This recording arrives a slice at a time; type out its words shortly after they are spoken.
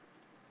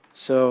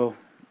So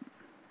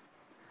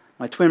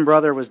my twin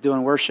brother was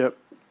doing worship,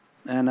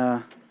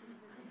 and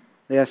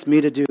they asked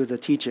me to do the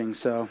teaching,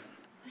 so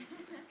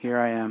here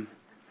I am.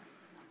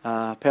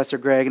 Pastor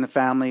Greg and the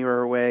family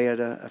were away at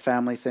a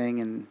family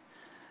thing, and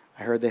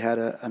I heard they had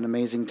an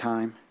amazing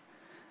time.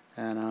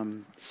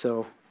 And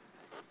so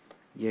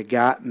you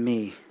got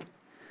me.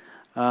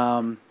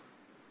 So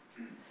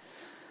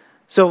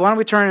why don't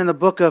we turn in the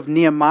book of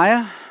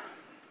Nehemiah?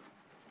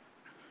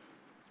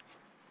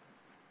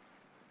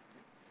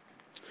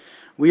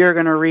 We are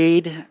going to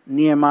read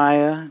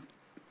Nehemiah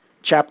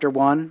chapter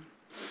 1.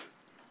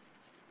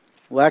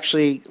 We'll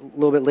actually, a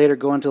little bit later,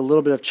 go into a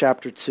little bit of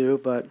chapter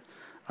 2, but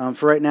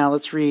for right now,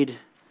 let's read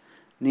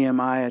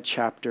Nehemiah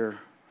chapter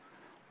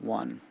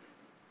 1.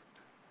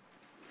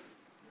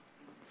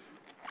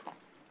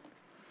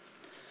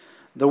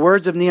 The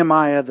words of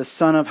Nehemiah, the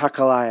son of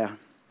Hakaliah.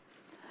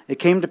 It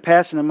came to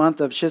pass in the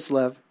month of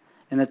Chislev,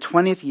 in the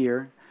 20th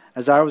year,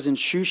 as I was in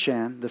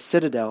Shushan, the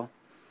citadel,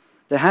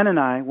 that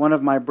Hanani, one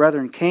of my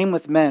brethren, came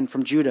with men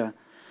from Judah,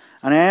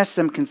 and I asked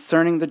them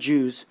concerning the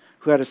Jews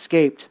who had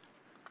escaped,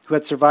 who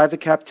had survived the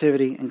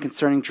captivity, and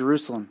concerning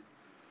Jerusalem.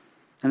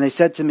 And they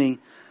said to me,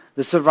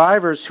 the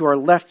survivors who are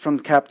left from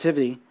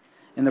captivity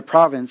in the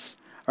province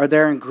are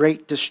there in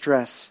great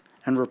distress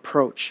and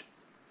reproach.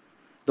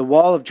 The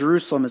wall of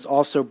Jerusalem is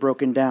also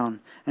broken down,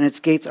 and its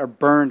gates are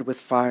burned with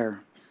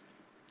fire.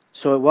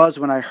 So it was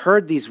when I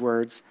heard these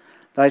words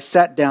that I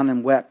sat down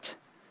and wept,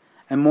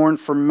 and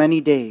mourned for many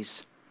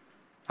days.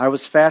 I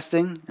was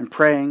fasting and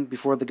praying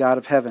before the God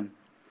of heaven.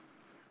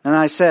 And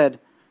I said,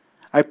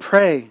 I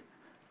pray,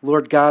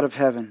 Lord God of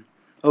heaven,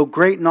 O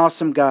great and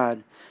awesome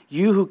God,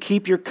 you who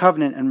keep your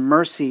covenant and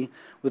mercy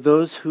with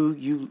those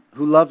who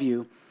love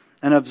you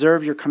and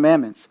observe your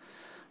commandments,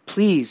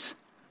 please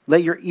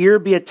let your ear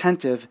be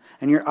attentive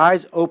and your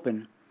eyes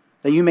open,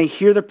 that you may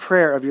hear the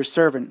prayer of your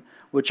servant,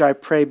 which I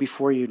pray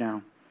before you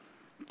now,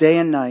 day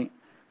and night,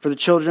 for the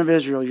children of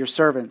Israel, your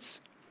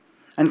servants,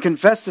 and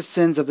confess the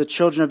sins of the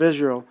children of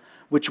Israel,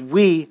 which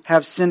we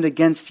have sinned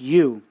against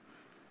you.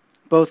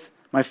 Both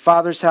my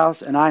father's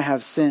house and I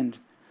have sinned.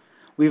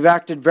 We've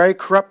acted very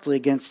corruptly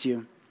against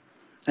you,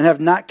 and have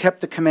not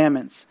kept the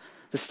commandments,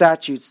 the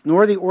statutes,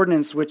 nor the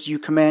ordinance which you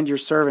command your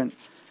servant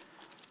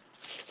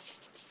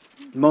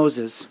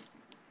Moses.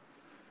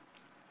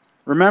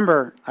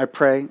 Remember, I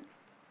pray,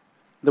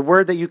 the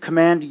word that you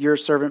command your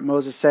servant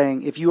Moses,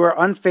 saying, if you are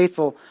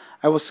unfaithful,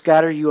 I will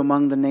scatter you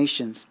among the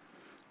nations.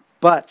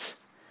 But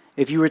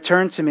if you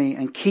return to me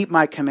and keep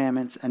my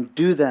commandments and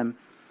do them,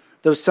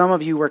 though some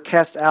of you were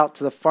cast out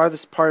to the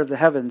farthest part of the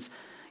heavens,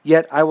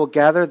 yet I will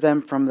gather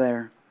them from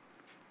there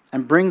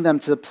and bring them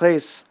to the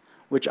place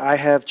which I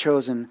have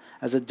chosen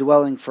as a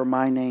dwelling for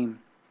my name.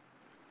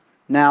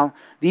 Now,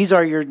 these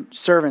are your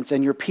servants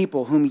and your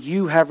people, whom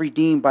you have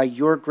redeemed by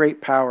your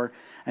great power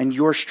and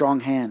your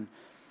strong hand.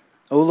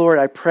 O Lord,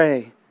 I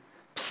pray,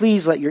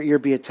 please let your ear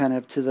be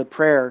attentive to the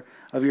prayer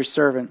of your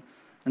servant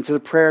and to the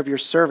prayer of your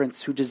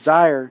servants who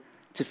desire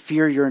to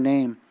fear your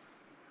name.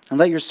 And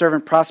let your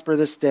servant prosper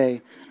this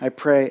day, I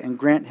pray, and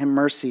grant him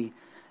mercy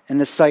in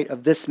the sight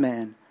of this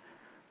man,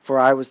 for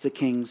I was the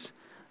king's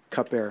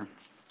cupbearer.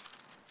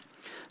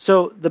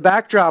 So the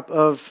backdrop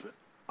of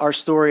our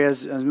story,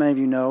 as many of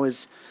you know,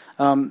 is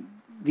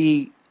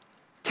the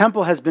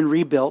temple has been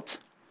rebuilt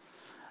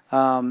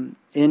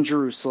in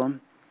Jerusalem.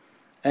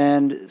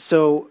 And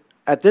so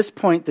at this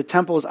point, the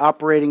temple is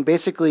operating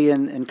basically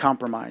in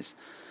compromise.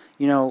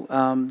 You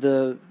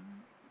know,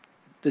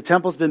 the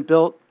temple's been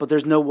built, but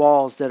there's no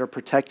walls that are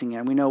protecting it.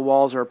 And we know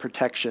walls are a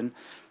protection.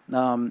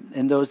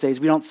 In those days,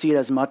 we don't see it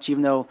as much,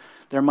 even though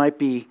there might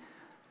be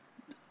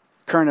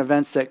current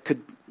events that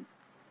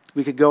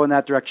we could go in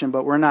that direction,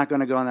 but we're not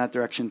going to go in that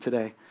direction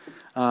today.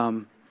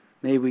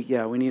 Maybe we need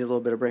a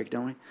little bit of break,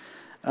 don't we?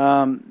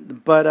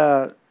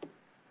 But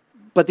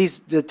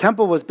the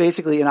temple was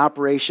basically in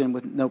operation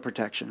with no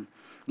protection.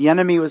 The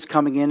enemy was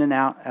coming in and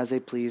out as they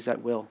pleased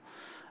at will.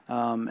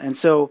 And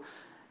so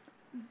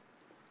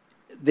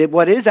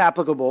what is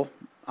applicable,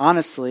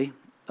 honestly,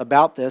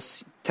 about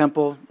this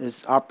temple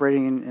is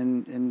operating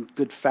in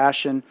good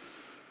fashion.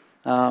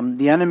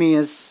 The enemy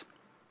has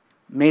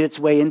made its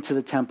way into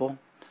the temple.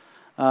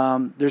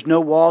 There's no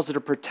walls that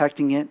are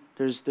protecting it.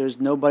 There's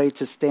nobody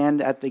to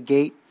stand at the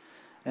gate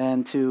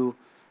and to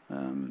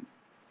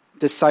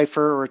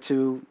decipher or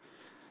to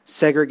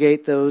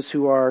segregate those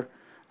who are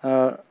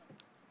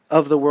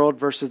of the world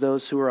versus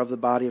those who are of the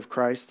body of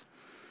Christ.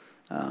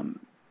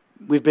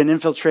 We've been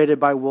infiltrated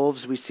by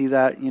wolves. We see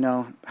that,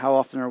 how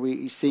often are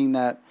we seeing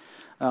that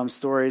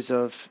stories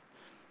of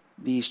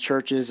these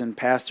churches and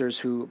pastors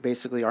who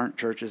basically aren't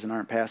churches and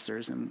aren't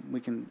pastors, and we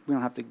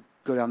don't have to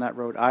go down that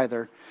road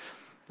either.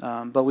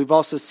 But we've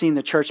also seen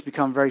the church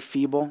become very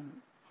feeble,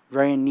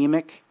 very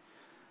anemic,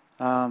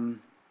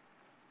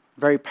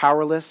 very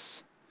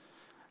powerless,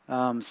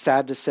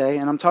 sad to say.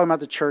 And I'm talking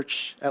about the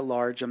church at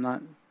large. I'm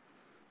not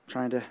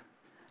trying to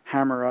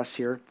hammer us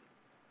here.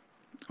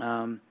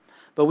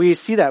 But we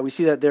see that. We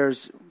see that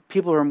there's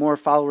people who are more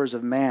followers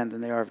of man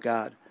than they are of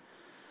God.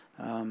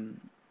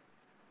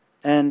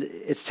 And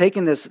it's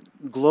taken this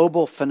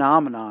global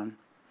phenomenon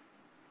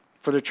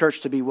for the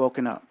church to be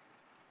woken up.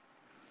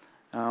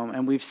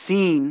 And we've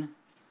seen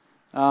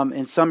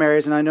in some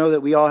areas, and I know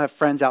that we all have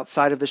friends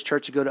outside of this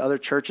church who go to other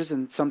churches,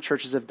 and some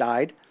churches have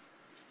died.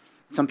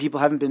 Some people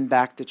haven't been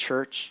back to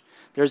church.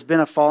 There's been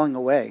a falling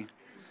away,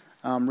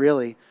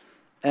 really.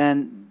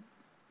 And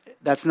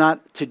that's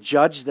not to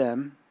judge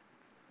them,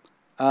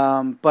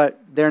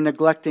 but they're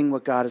neglecting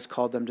what God has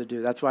called them to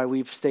do. That's why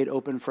we've stayed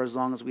open for as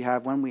long as we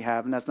have, when we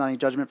have, and that's not any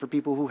judgment for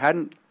people who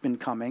hadn't been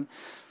coming.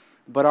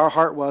 But our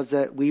heart was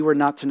that we were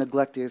not to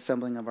neglect the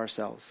assembling of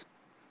ourselves.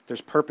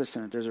 There's purpose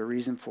in it. There's a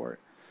reason for it.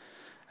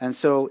 And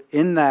so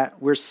in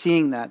that, we're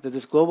seeing that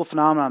this global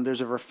phenomenon,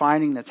 there's a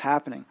refining that's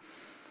happening.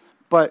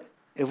 But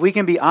if we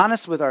can be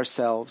honest with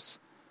ourselves,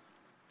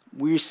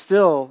 we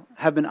still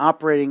have been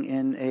operating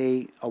in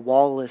a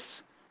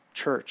wall-less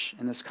church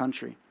in this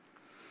country.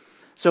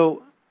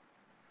 So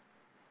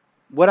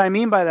what I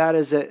mean by that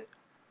is that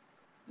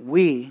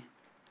we,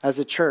 as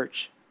a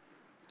church,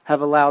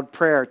 have allowed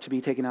prayer to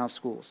be taken out of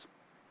schools.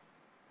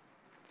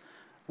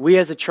 We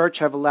as a church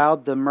have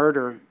allowed the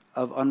murder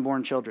of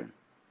unborn children.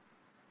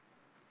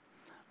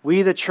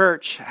 We, the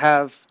church,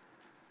 have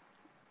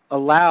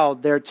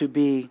allowed there to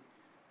be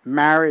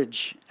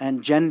marriage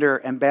and gender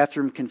and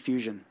bathroom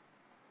confusion.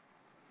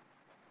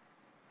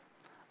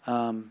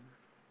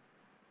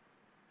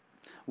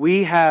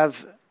 We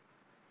have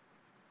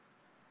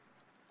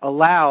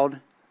allowed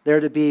there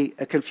to be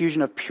a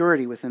confusion of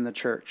purity within the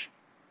church.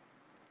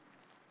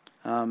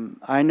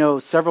 I know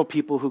several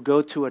people who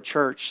go to a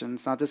church, and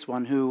it's not this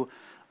one, who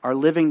are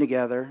living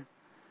together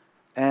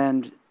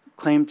and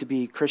claim to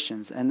be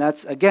Christians. And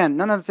that's, again,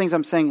 none of the things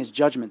I'm saying is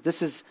judgment.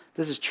 This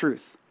is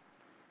truth.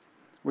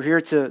 We're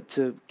here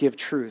to give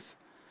truth.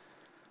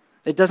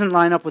 It doesn't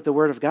line up with the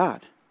Word of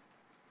God.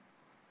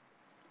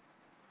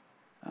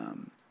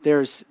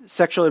 There's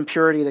sexual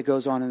impurity that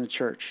goes on in the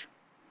church.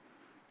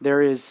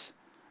 There is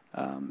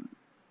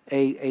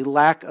a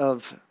lack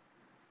of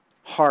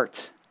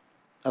heart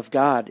of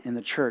God in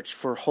the church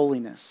for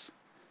holiness.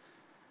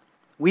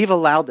 We've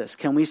allowed this.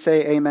 Can we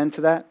say amen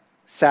to that?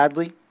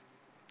 Sadly,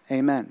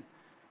 amen.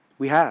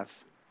 We have.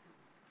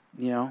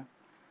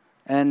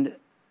 And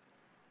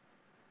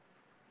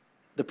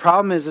the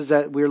problem is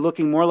that we're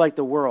looking more like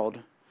the world.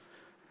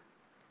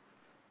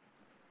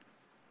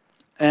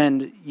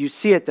 And you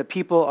see it, that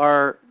people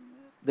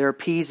they're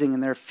appeasing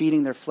and they're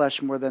feeding their flesh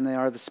more than they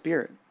are the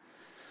Spirit.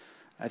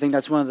 I think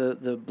that's one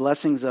of the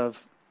blessings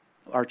of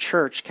our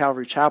church,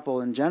 Calvary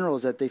Chapel in general,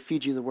 is that they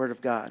feed you the Word of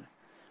God.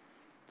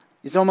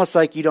 It's almost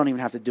like you don't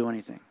even have to do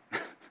anything.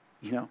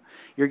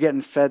 You're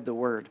getting fed the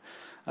Word.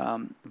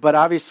 But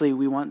obviously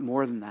we want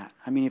more than that.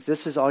 I mean, if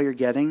this is all you're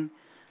getting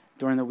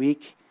during the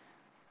week,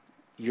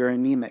 you're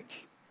anemic.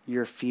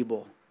 You're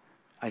feeble.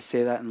 I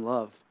say that in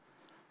love.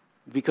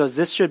 Because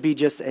this should be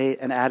just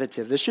an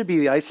additive. This should be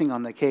the icing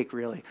on the cake,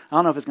 really. I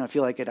don't know if it's going to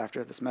feel like it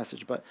after this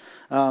message, but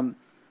no,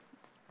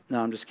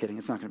 I'm just kidding.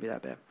 It's not going to be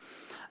that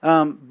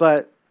bad.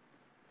 But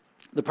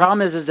the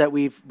problem is that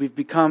we've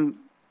become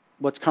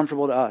what's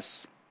comfortable to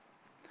us.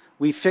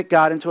 We fit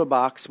God into a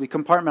box. We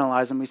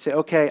compartmentalize him. We say,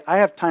 okay, I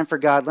have time for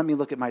God. Let me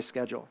look at my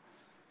schedule.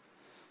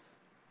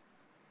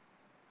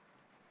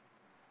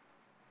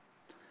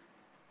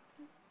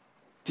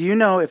 Do you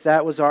know if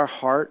that was our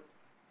heart?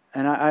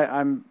 And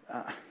I'm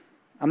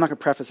not going to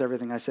preface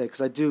everything I say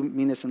because I do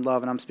mean this in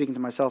love, and I'm speaking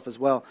to myself as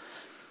well.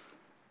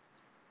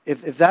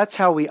 If that's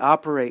how we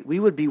operate, we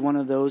would be one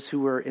of those who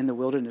were in the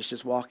wilderness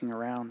just walking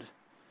around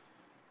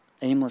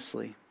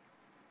aimlessly.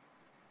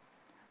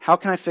 How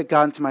can I fit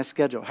God into my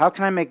schedule? How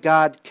can I make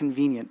God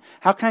convenient?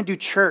 How can I do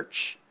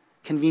church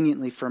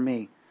conveniently for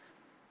me?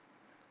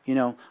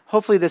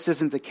 Hopefully this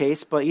isn't the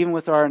case, but even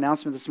with our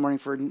announcement this morning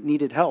for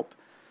needed help,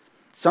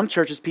 some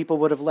churches people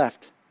would have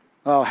left.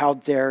 Oh, how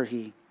dare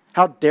he?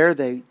 How dare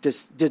they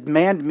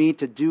demand me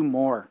to do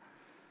more?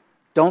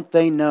 Don't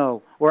they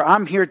know? Or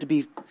I'm here to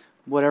be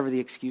whatever the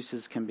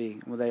excuses can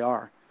be. Well, they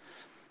are.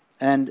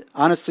 And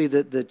honestly,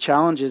 the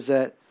challenge is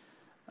that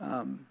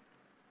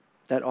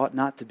that ought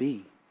not to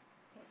be.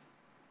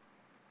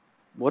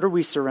 What are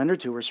we surrendered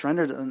to? We're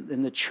surrendered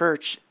in the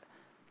church.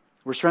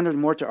 We're surrendered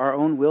more to our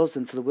own wills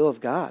than to the will of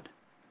God.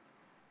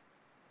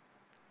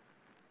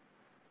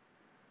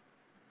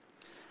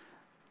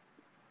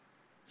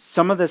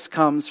 Some of this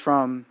comes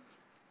from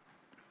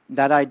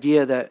that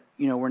idea that,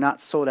 we're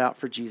not sold out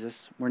for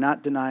Jesus. We're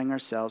not denying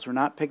ourselves. We're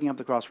not picking up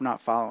the cross. We're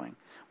not following.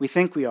 We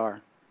think we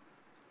are.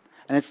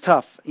 And it's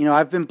tough.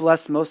 I've been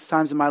blessed most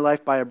times in my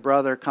life by a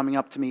brother coming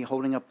up to me,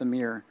 holding up the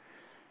mirror,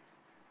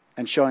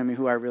 and showing me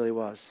who I really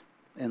was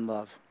in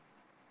love.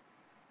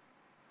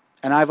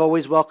 And I've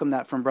always welcomed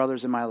that from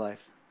brothers in my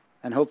life.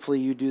 And hopefully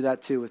you do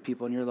that too with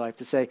people in your life,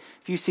 to say,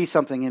 if you see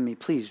something in me,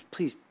 please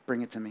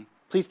bring it to me.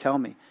 Please tell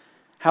me.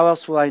 How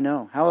else will I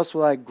know? How else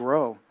will I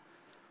grow?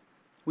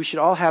 We should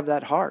all have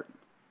that heart.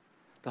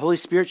 The Holy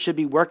Spirit should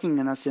be working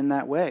in us in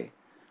that way.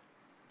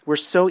 We're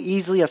so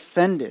easily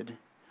offended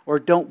or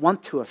don't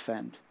want to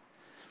offend.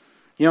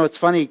 It's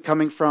funny,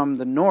 coming from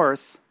the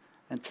north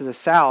and to the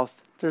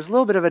south, there's a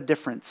little bit of a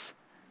difference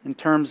in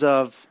terms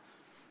of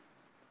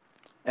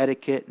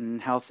etiquette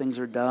and how things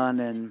are done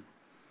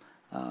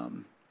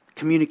and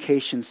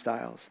communication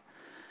styles.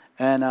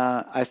 And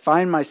I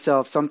find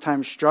myself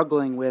sometimes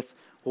struggling with,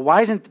 well,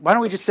 why don't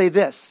we just say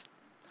this?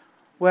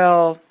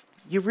 Well,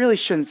 you really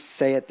shouldn't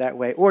say it that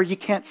way. Or you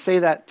can't say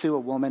that to a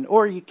woman.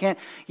 Or you can't,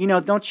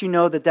 don't you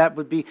know that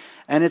would be,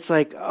 and it's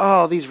like,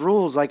 oh, these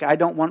rules, like I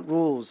don't want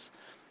rules.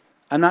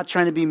 I'm not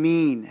trying to be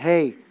mean.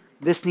 Hey,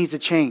 this needs a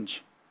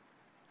change.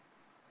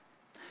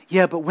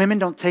 Yeah, but women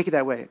don't take it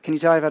that way. Can you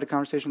tell I've had a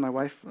conversation with my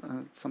wife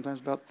sometimes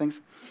about things?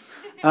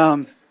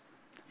 And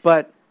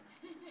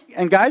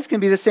guys can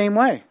be the same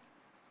way.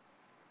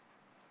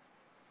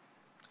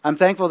 I'm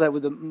thankful that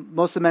with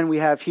most of the men we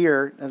have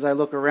here, as I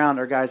look around,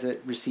 are guys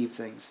that receive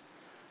things.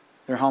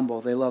 They're humble.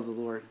 They love the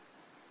Lord.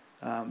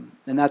 And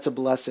that's a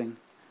blessing.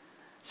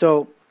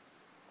 So,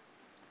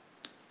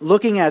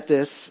 looking at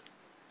this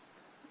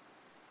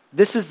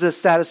is the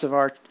status of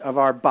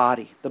our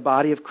body, the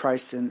body of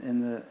Christ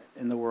in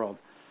the world.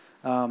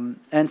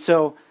 And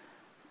so,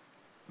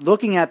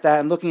 looking at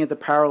that and looking at the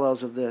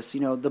parallels of this,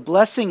 the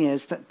blessing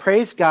is that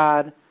praise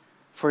God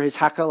for his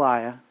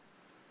Hakaliah,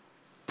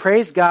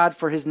 praise God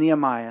for his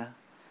Nehemiah,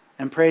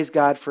 and praise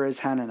God for his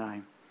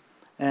Hanani.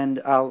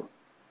 And I'll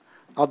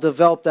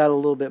develop that a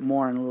little bit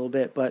more in a little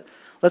bit. But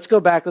let's go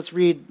back. Let's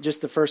read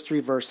just the first 3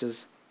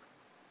 verses.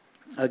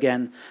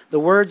 Again, the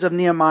words of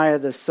Nehemiah,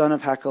 the son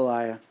of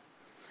Hakaliah.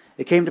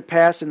 It came to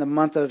pass in the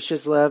month of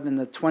Chislev in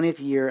the 20th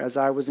year, as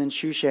I was in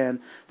Shushan,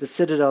 the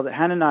citadel, that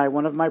Hanani,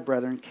 one of my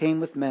brethren, came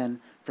with men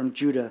from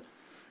Judah.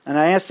 And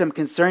I asked them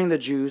concerning the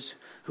Jews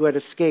who had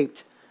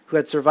escaped, who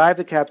had survived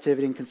the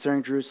captivity, and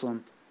concerning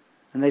Jerusalem.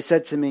 And they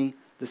said to me,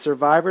 the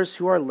survivors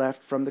who are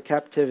left from the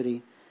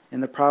captivity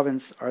in the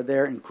province are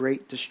there in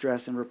great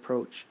distress and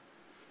reproach.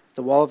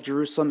 The wall of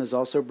Jerusalem is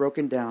also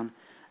broken down,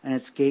 and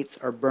its gates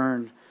are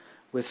burned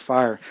with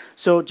fire.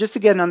 So just to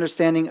get an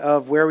understanding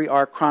of where we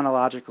are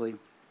chronologically,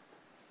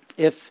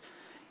 if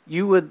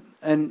you would,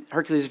 and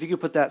Hercules, if you could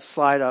put that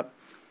slide up,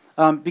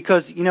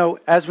 because,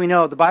 as we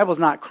know, the Bible is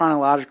not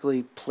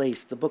chronologically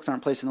placed. The books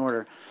aren't placed in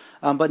order.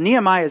 But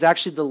Nehemiah is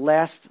actually the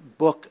last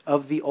book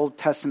of the Old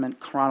Testament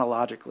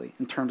chronologically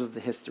in terms of the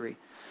history.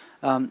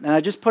 And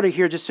I just put it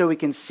here just so we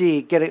can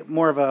get it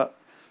more of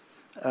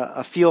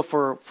a feel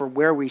for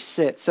where we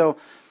sit. So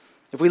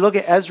if we look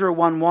at Ezra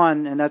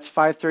 1:1, and that's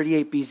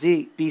 538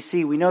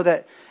 BC, we know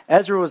that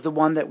Ezra was the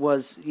one that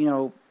was,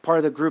 part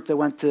of the group that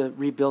went to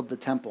rebuild the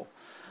temple.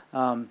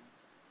 And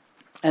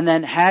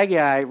then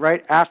Haggai,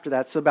 right after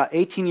that, so about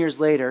 18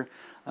 years later,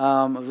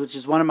 which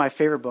is one of my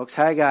favorite books,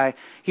 Haggai,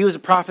 he was a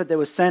prophet that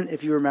was sent,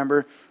 if you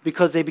remember,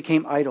 because they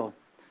became idle.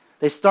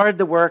 They started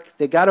the work,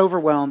 they got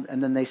overwhelmed,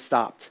 and then they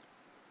stopped.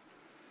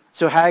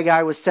 So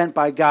Haggai was sent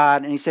by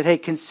God, and he said, hey,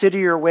 consider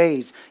your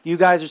ways. You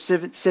guys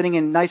are sitting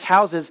in nice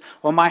houses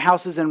while my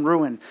house is in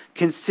ruin.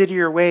 Consider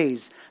your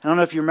ways. I don't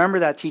know if you remember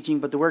that teaching,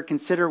 but the word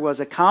consider was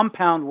a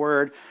compound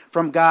word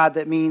from God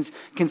that means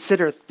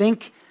consider,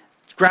 think,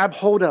 grab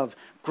hold of,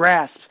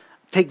 grasp,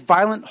 take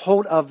violent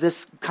hold of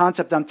this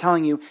concept I'm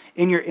telling you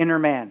in your inner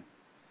man.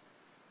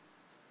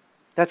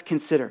 That's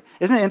consider.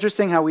 Isn't it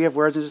interesting how we have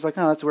words and just like,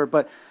 oh, that's a word,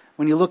 but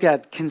when you look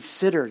at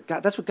consider,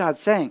 God, that's what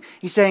God's saying.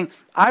 He's saying,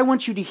 I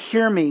want you to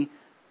hear me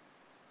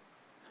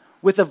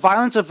with the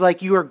violence of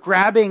like you are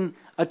grabbing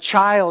a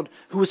child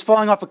who was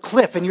falling off a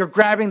cliff and you're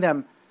grabbing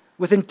them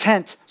with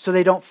intent so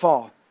they don't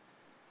fall.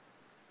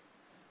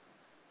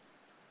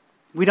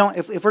 We don't,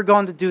 if we're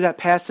going to do that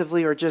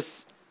passively or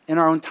just in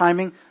our own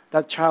timing,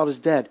 that child is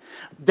dead.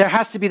 There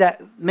has to be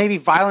that, maybe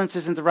violence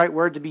isn't the right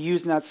word to be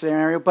used in that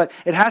scenario, but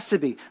it has to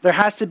be. There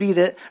has to be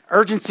the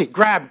urgency.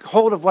 Grab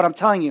hold of what I'm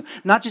telling you.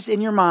 Not just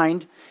in your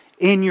mind,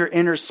 in your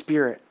inner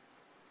spirit.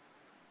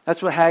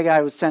 That's what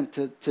Haggai was sent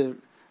to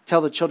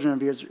tell the children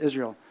of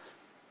Israel.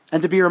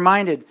 And to be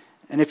reminded,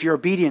 and if you're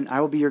obedient,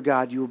 I will be your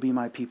God, you will be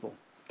my people.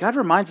 God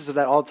reminds us of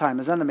that all the time.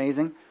 Isn't that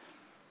amazing?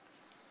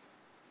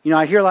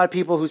 I hear a lot of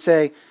people who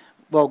say,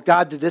 well,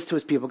 God did this to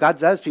his people. God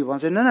did that to his people. I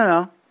say,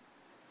 no.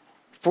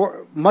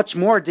 For much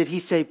more did he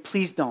say,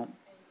 please don't.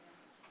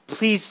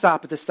 Please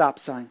stop at the stop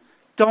sign.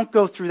 Don't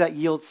go through that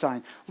yield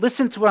sign.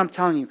 Listen to what I'm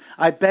telling you.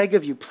 I beg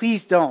of you,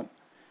 please don't.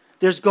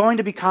 There's going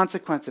to be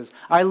consequences.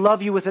 I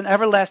love you with an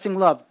everlasting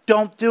love.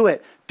 Don't do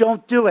it.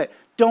 Don't do it.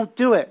 Don't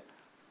do it.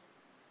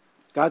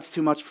 God's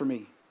too much for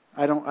me.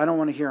 I don't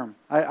want to hear him.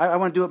 I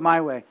want to do it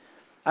my way.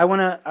 I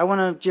want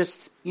to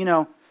just,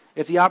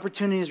 if the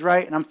opportunity is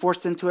right and I'm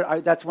forced into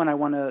it, that's when I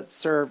want to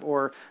serve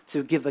or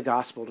to give the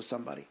gospel to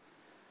somebody.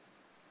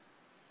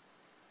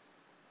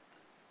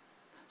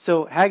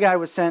 So Haggai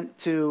was sent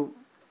to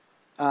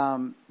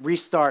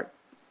restart,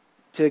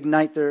 to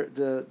ignite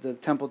the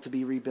temple to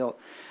be rebuilt.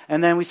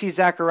 And then we see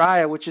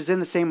Zechariah, which is in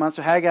the same month.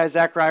 So Haggai and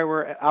Zechariah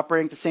were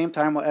operating at the same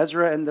time, while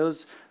Ezra and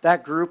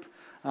that group,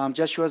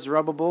 Jeshua,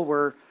 Zerubbabel,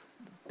 were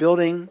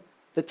building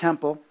the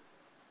temple.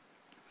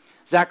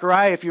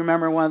 Zechariah, if you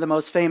remember, one of the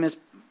most famous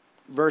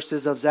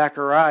verses of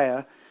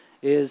Zechariah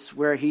is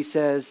where he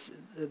says,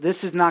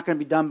 this is not going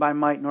to be done by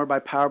might nor by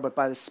power, but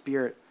by the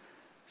Spirit,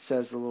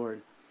 says the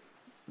Lord.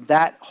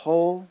 That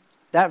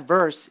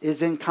verse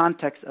is in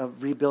context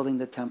of rebuilding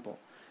the temple.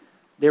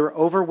 They were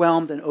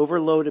overwhelmed and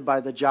overloaded by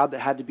the job that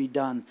had to be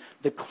done,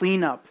 the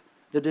cleanup,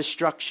 the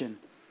destruction.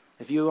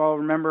 If you all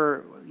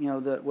remember,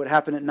 what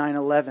happened at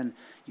 9/11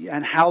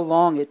 and how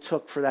long it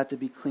took for that to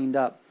be cleaned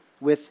up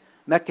with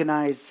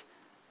mechanized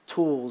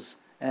tools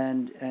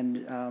and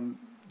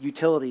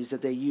utilities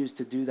that they used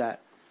to do that.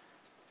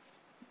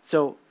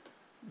 So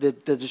the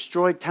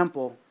destroyed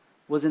temple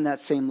was in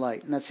that same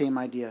light, in that same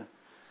idea.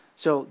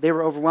 So they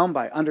were overwhelmed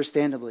by it,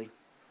 understandably.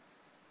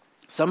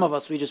 Some of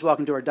us, we just walk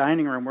into our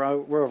dining room,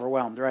 we're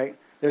overwhelmed, right?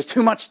 There's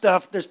too much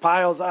stuff, there's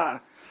piles,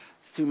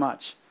 it's too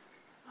much.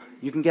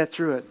 You can get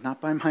through it,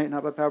 not by might,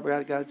 not by power, but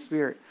by God's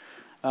Spirit.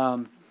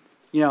 And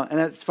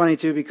that's funny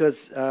too,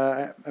 because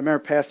I remember a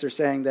pastor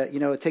saying that,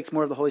 it takes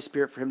more of the Holy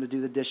Spirit for him to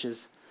do the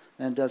dishes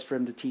than it does for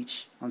him to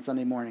teach on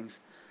Sunday mornings.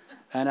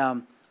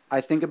 And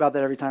I think about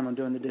that every time I'm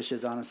doing the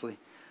dishes, honestly,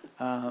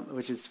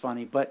 which is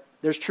funny. But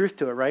there's truth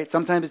to it, right?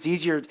 Sometimes it's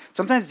easier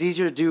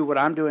to do what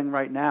I'm doing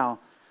right now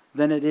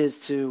than it is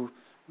to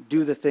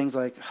do the things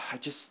like, I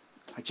just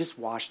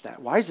washed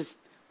that. Why is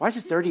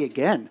this dirty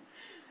again?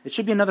 It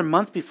should be another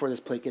month before this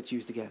plate gets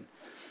used again.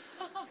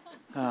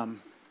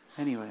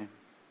 Anyway.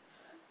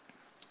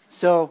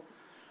 So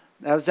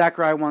that was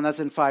Zechariah 1. That's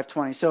in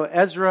 520. So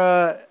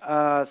Ezra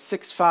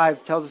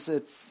 6:5 tells us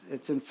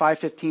it's in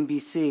 515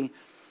 BC,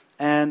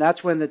 and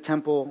that's when the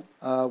temple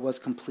was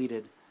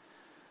completed.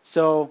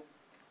 So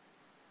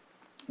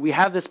we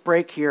have this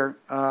break here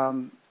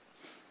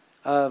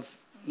of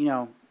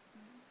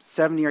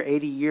 70 or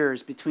 80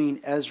 years between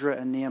Ezra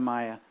and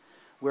Nehemiah,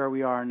 where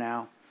we are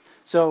now.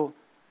 So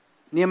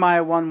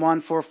Nehemiah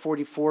 1:1,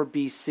 444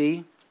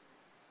 BC.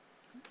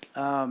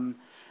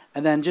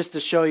 And then just to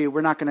show you,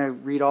 we're not going to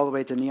read all the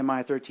way to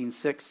Nehemiah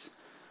 13:6,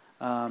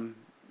 and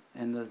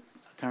the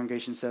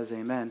congregation says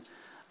amen,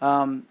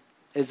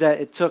 is that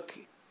it took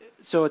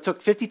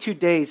 52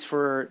 days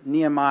for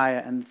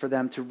Nehemiah and for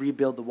them to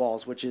rebuild the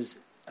walls, which is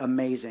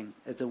amazing.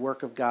 It's a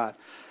work of God.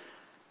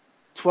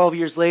 12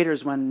 years later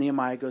is when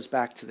Nehemiah goes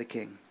back to the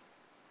king.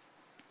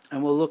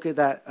 And we'll look at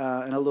that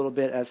in a little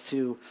bit as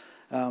to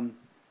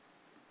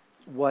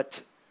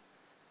what,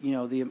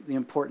 the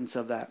importance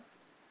of that.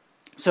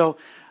 So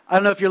I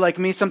don't know if you're like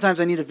me. Sometimes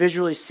I need to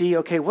visually see,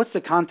 okay, what's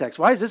the context?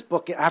 Why is this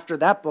book after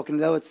that book? And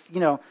though it's,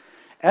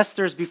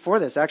 Esther's before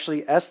this.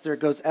 Actually, Esther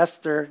goes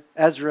Esther,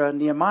 Ezra,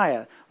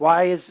 Nehemiah.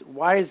 Why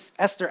is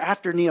Esther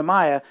after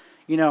Nehemiah,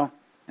 and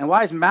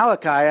why is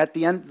Malachi at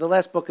the end, the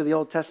last book of the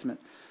Old Testament?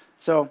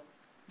 So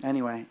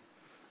anyway,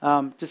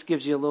 just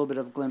gives you a little bit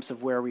of a glimpse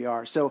of where we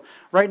are. So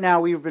right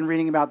now we've been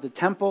reading about the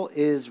temple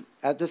is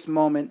at this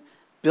moment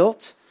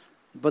built,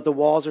 but the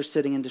walls are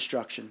sitting in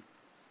destruction.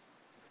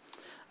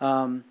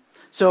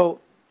 So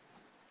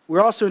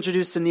we're also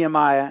introduced to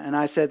Nehemiah, and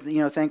I said,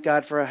 thank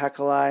God for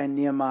Hekeliah,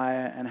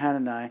 Nehemiah, and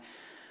Hanani.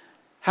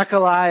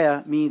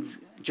 Hekeliah means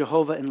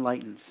Jehovah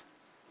enlightens.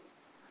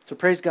 So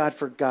praise God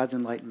for God's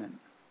enlightenment.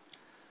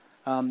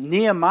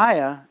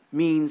 Nehemiah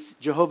means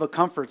Jehovah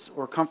comforts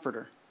or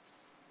comforter.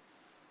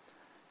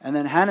 And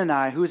then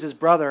Hanani, who's his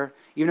brother,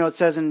 even though it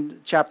says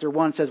in chapter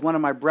 1, it says one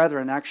of my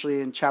brethren, actually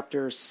in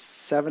chapter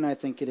 7, I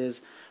think it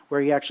is,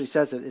 where he actually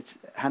says it,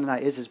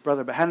 Hanani is his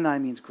brother, but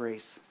Hanani means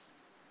grace.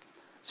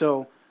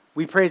 So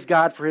we praise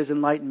God for his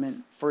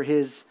enlightenment, for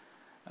his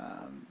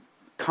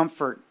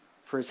comfort,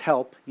 for his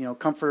help.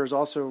 Comforter is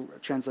also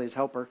translated as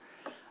helper,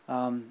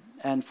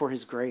 and for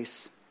his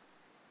grace.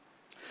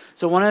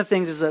 So one of the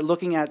things is that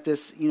looking at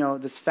this,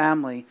 this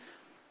family,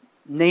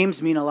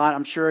 names mean a lot.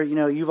 I'm sure,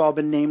 you've all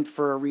been named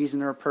for a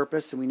reason or a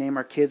purpose, and we name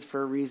our kids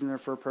for a reason or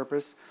for a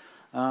purpose.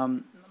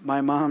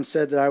 My mom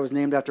said that I was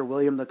named after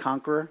William the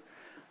Conqueror.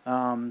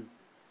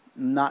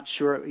 Not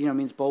sure, it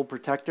means bold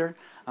protector.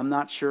 I'm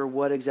not sure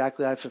what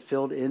exactly I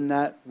fulfilled in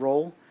that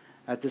role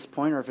at this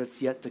point, or if it's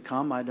yet to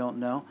come, I don't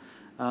know.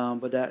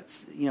 But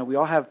that's, we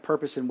all have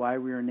purpose in why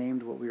we were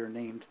named what we were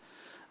named.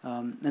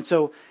 And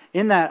so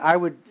in that, I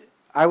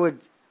would,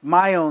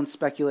 my own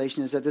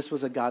speculation is that this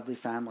was a godly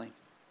family.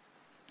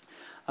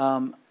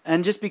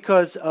 And just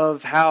because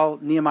of how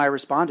Nehemiah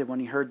responded when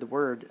he heard the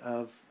word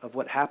of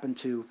what happened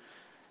to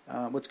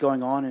what's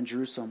going on in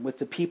Jerusalem with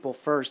the people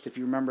first, if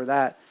you remember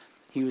that,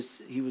 he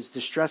was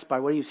distressed by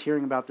what he was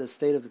hearing about the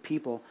state of the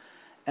people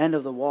and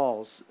of the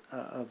walls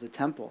of the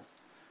temple.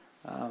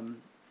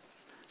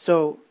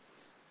 So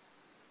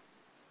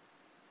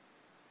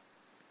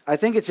I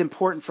think it's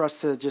important for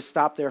us to just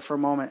stop there for a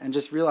moment and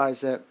just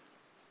realize that,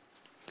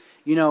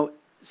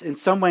 in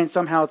some way and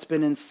somehow it's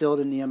been instilled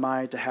in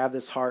Nehemiah to have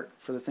this heart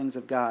for the things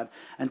of God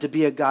and to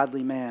be a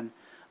godly man.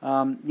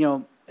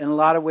 In a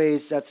lot of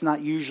ways, that's not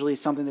usually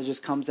something that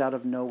just comes out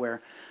of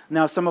nowhere.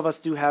 Now, some of us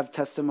do have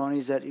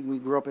testimonies that we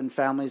grew up in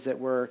families that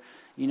were,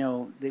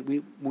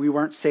 that we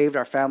weren't saved,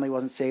 our family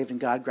wasn't saved, and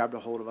God grabbed a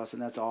hold of us,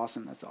 and that's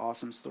awesome. That's an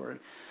awesome story.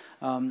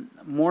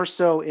 More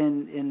so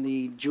in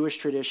the Jewish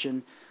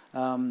tradition,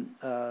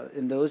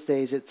 in those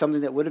days, it's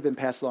something that would have been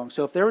passed along.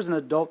 So if there was an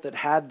adult that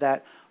had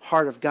that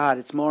heart of God,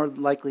 it's more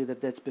likely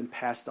that that's been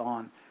passed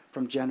on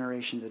from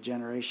generation to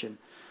generation.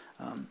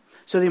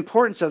 So the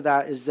importance of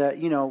that is that,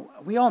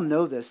 we all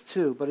know this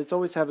too, but it's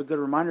always have a good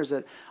reminder is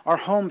that our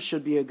home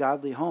should be a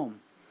godly home.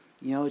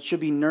 It should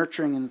be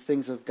nurturing in the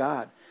things of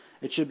God.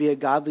 It should be a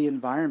godly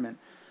environment.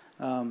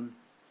 To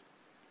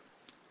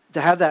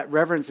have that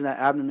reverence and that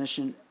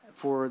admonition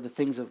for the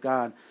things of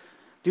God.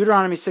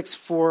 Deuteronomy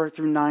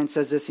 6:4-9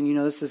 says this, and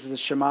this is the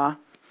Shema.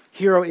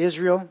 Hear, O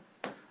Israel,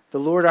 the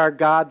Lord our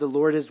God, the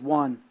Lord is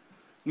one.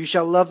 You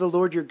shall love the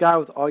Lord your God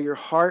with all your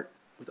heart,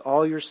 with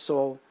all your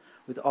soul,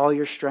 with all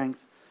your strength.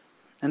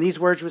 And these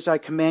words which I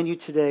command you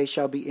today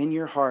shall be in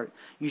your heart.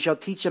 You shall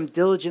teach them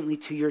diligently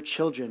to your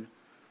children,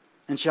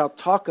 and shall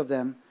talk of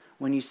them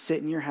when you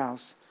sit in your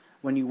house,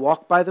 when you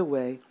walk by the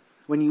way,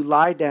 when you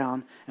lie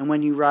down, and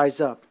when you rise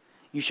up.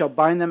 You shall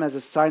bind them as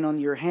a sign on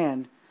your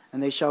hand,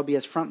 and they shall be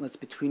as frontlets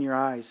between your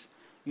eyes.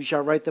 You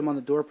shall write them on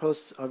the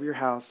doorposts of your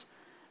house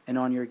and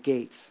on your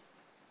gates.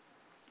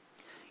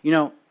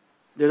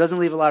 There doesn't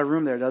leave a lot of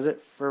room there, does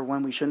it, for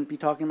when we shouldn't be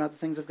talking about the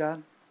things of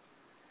God?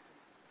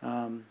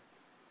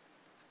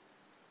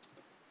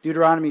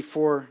 Deuteronomy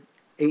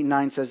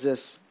 4:8-9 says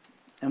this,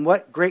 and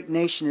what great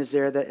nation is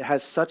there that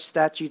has such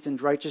statutes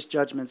and righteous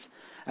judgments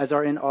as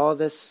are in all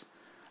this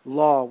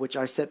law which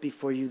I set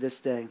before you this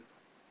day?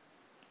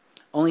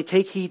 Only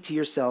take heed to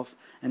yourself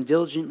and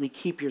diligently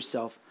keep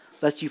yourself,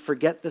 lest you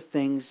forget the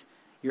things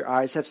your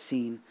eyes have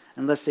seen,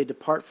 and lest they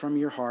depart from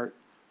your heart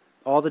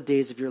all the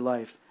days of your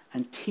life,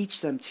 and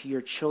teach them to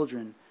your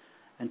children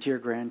and to your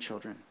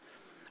grandchildren.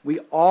 We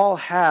all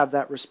have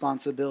that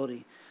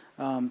responsibility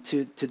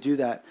to do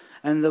that.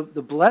 And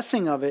the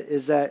blessing of it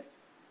is that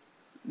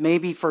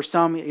maybe for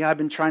some, I've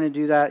been trying to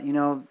do that,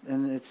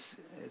 and it's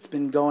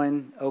been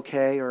going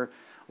okay, or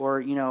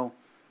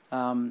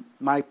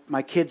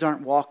my kids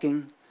aren't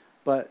walking,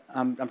 but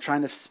I'm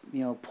trying to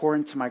pour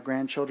into my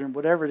grandchildren,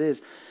 whatever it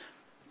is.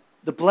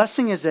 The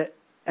blessing is that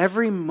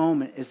every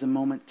moment is the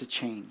moment to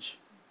change.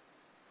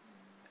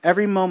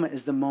 Every moment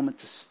is the moment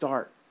to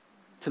start,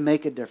 to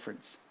make a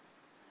difference.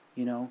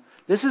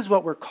 This is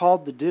what we're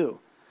called to do.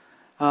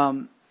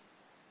 My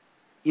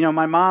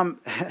mom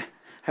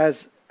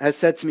has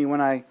said to me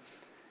my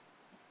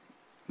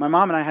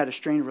mom and I had a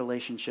strained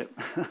relationship.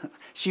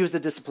 She was the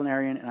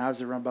disciplinarian and I was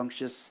the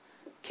rambunctious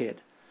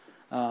kid.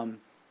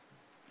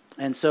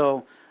 And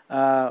so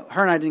her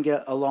and I didn't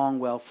get along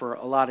well for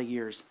a lot of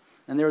years.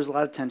 And there was a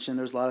lot of tension,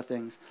 there was a lot of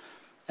things.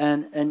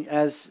 And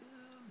as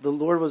the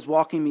Lord was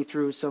walking me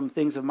through some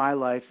things of my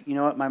life,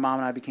 my mom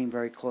and I became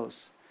very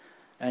close.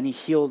 And he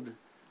healed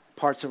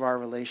parts of our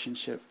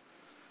relationship.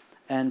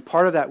 And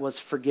part of that was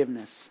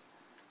forgiveness.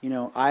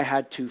 I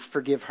had to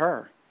forgive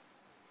her.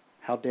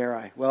 How dare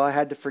I? Well, I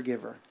had to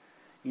forgive her.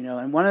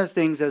 And one of the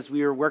things as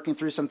we were working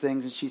through some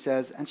things, and she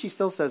says, and she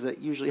still says it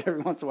usually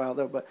every once in a while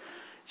though, but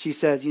she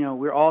says,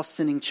 we're all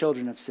sinning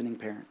children of sinning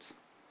parents.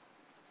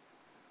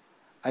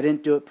 I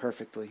didn't do it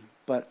perfectly,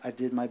 but I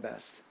did my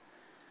best.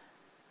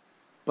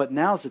 But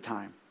now's the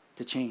time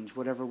to change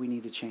whatever we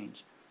need to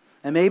change.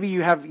 And maybe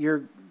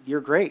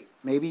you're great.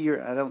 Maybe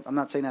I'm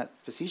not saying that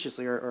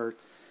facetiously or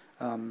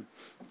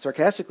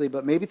sarcastically,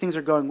 but maybe things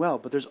are going well,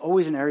 but there's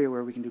always an area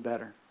where we can do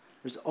better.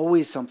 There's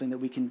always something that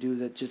we can do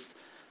that just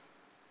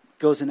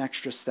goes an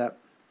extra step.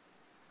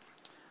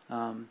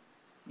 I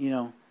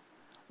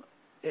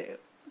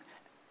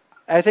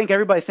think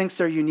everybody thinks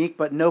they're unique,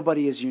 but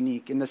nobody is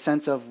unique in the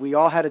sense of we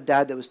all had a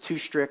dad that was too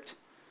strict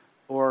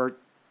or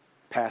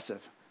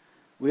passive.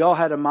 We all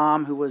had a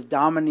mom who was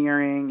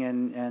domineering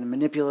and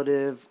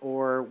manipulative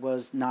or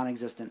was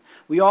non-existent.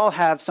 We all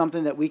have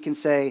something that we can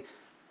say,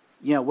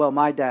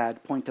 my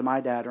dad, point to my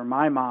dad or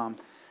my mom.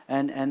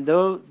 And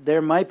though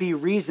there might be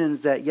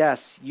reasons that,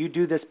 yes, you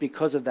do this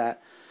because of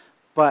that,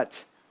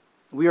 but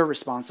we are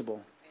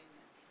responsible.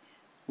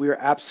 We are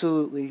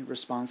absolutely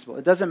responsible.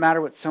 It doesn't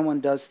matter what someone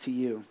does to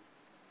you.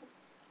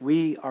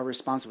 We are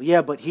responsible.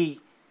 Yeah, but he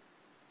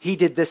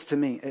did this to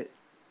me.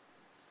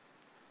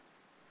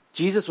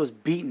 Jesus was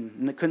beaten,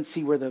 and they couldn't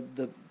see where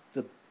the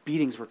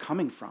beatings were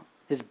coming from.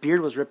 His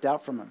beard was ripped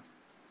out from him.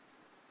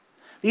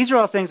 These are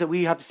all things that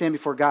we have to stand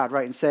before God,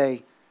 right, and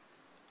say,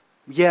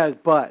 yeah,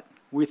 but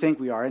we think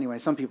we are anyway.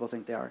 Some people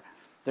think they are.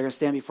 They're going to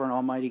stand before an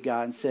almighty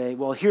God and say,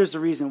 well, here's the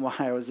reason why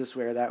I was this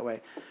way or that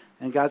way.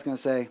 And God's going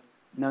to say,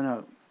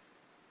 no,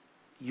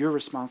 you're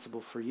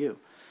responsible for you.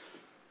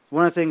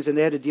 One of the things, and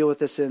they had to deal with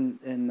this in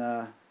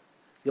the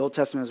Old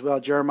Testament as well,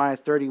 Jeremiah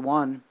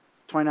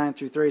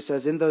 31:29-30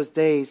 says, in those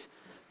days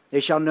they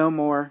shall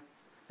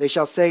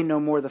say no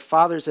more, the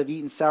fathers have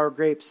eaten sour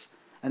grapes,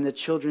 and the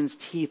children's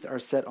teeth are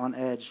set on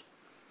edge.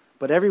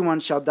 But everyone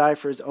shall die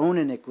for his own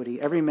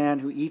iniquity. Every man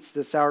who eats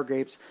the sour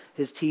grapes,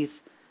 his teeth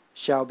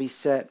shall be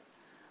set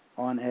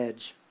on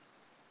edge.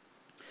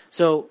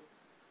 So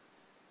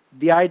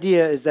the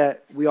idea is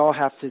that we all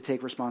have to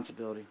take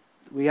responsibility.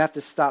 We have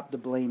to stop the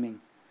blaming.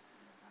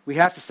 We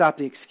have to stop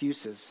the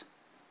excuses.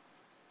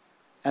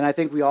 And I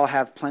think we all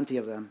have plenty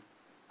of them.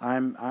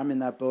 I'm in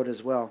that boat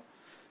as well.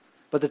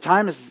 But the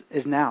time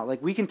is now.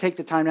 Like, we can take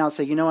the time now and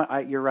say, you know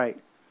what, you're right.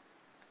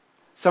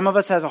 Some of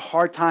us have a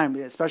hard time,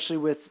 especially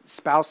with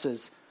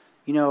spouses.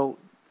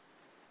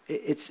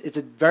 It's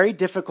a very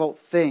difficult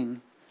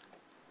thing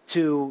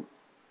to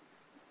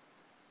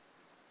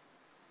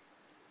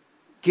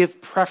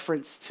give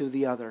preference to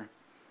the other.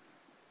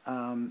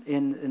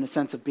 in the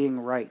sense of being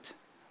right.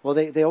 Well,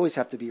 they always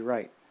have to be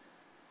right.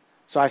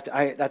 So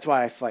that's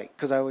why I fight,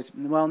 because I always,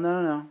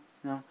 no.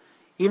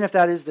 Even if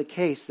that is the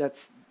case,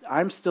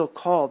 I'm still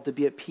called to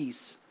be at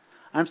peace.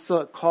 I'm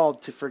still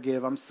called to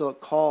forgive. I'm still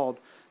called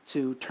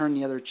to turn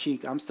the other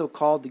cheek. I'm still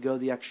called to go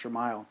the extra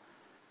mile.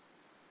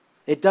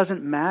 It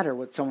doesn't matter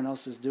what someone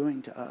else is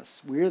doing to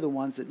us. We're the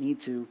ones that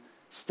need to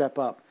step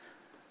up.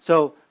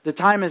 So the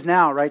time is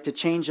now, right, to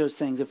change those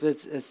things.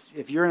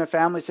 If you're in a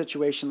family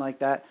situation like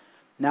that,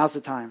 now's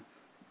the time.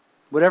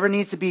 Whatever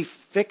needs to be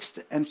fixed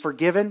and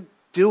forgiven,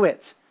 do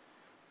it.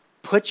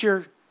 Put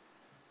your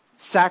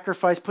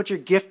sacrifice, put your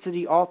gift to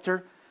the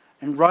altar,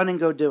 and run and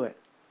go do it.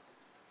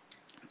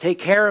 Take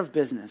care of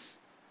business.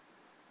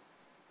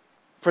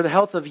 For the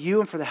health of you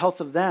and for the health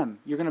of them.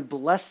 You're going to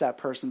bless that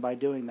person by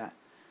doing that.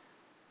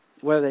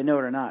 Whether they know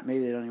it or not.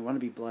 Maybe they don't even want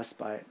to be blessed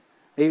by it.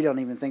 Maybe they don't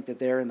even think that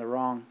they're in the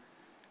wrong.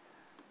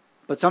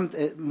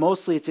 But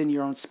mostly it's in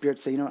your own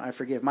spirit. Say, I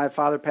forgive. My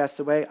father passed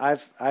away.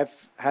 I've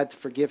had to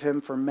forgive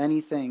him for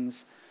many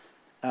things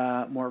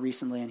more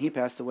recently. And he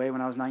passed away when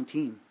I was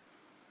 19.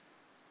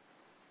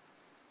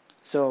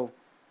 So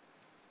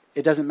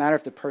it doesn't matter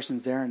if the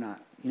person's there or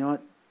not. You know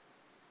what?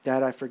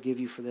 Dad, I forgive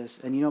you for this.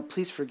 And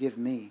please forgive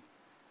me.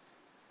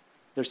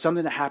 There's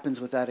something that happens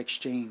with that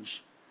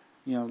exchange.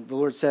 The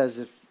Lord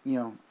says,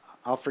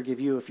 I'll forgive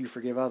you if you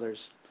forgive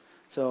others.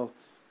 So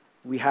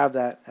we have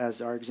that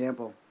as our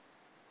example.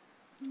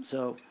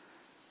 So,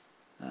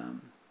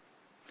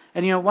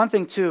 and one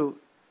thing too,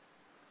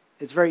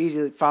 it's very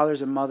easy,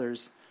 fathers and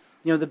mothers,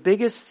 the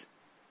biggest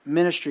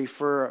ministry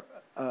for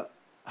a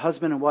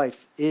husband and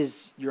wife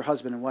is your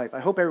husband and wife.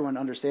 I hope everyone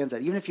understands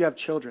that. Even if you have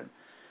children,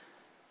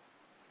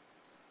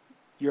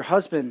 your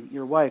husband,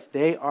 your wife,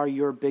 they are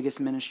your biggest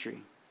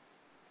ministry.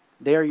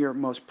 They are your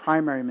most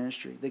primary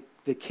ministry.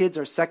 The kids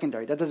are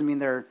secondary. That doesn't mean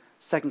they're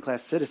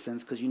second-class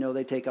citizens, because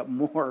they take up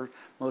more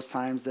most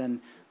times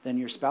than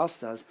your spouse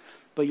does.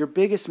 But your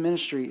biggest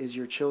ministry is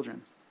your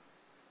children.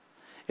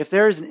 If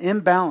there is an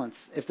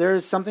imbalance, if there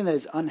is something that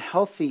is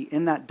unhealthy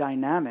in that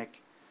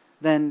dynamic,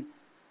 then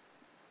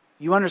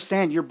you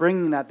understand you're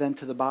bringing that then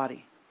to the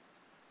body.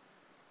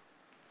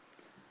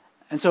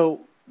 And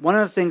so one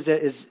of the things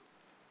that is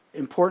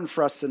important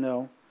for us to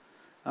know,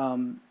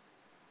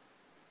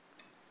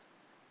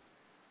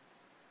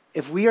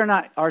 if we are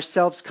not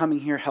ourselves coming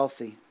here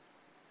healthy,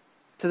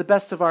 to the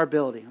best of our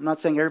ability, I'm not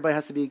saying everybody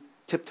has to be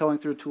tiptoeing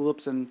through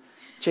tulips and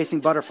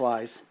chasing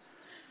butterflies,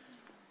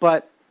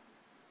 but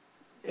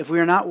if we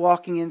are not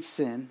walking in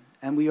sin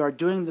and we are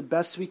doing the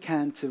best we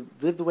can to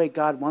live the way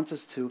God wants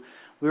us to,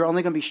 we're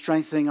only going to be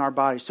strengthening our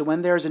bodies. So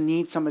when there's a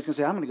need, somebody's going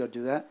to say, I'm going to go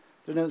do that.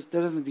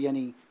 There doesn't be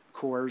any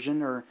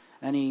coercion or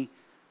any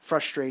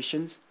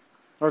frustrations.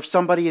 Or if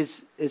somebody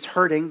is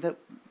hurting, that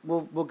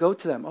we'll go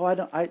to them.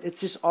 It's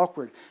just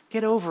awkward.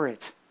 Get over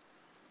it.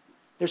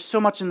 There's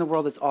so much in the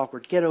world that's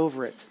awkward. Get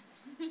over it.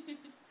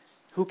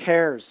 Who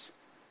cares?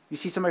 You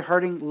see somebody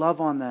hurting,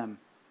 love on them.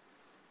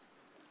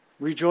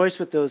 Rejoice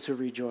with those who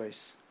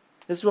rejoice.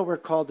 This is what we're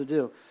called to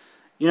do.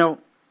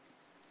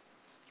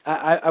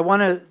 I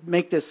want to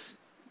make this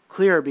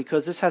clear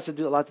because this has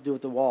a lot to do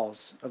with the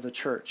walls of the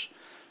church.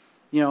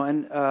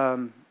 And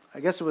I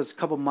guess it was a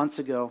couple months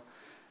ago,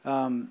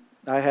 I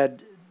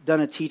had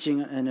done a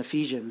teaching in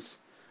Ephesians,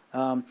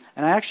 and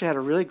I actually had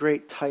a really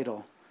great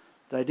title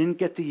that I didn't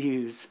get to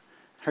use.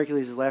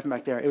 Hercules is laughing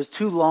back there. It was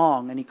too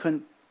long, and he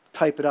couldn't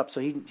type it up, so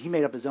he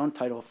made up his own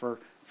title for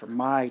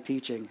my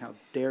teaching. How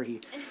dare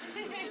he?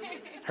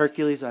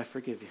 Hercules, I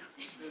forgive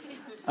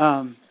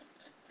you.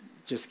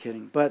 Just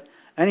kidding. But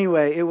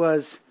anyway, it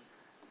was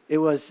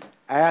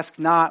ask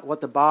not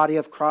what the body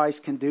of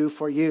Christ can do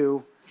for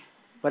you,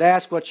 but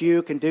ask what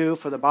you can do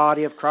for the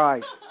body of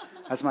Christ.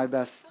 That's my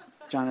best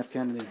John F.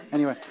 Kennedy.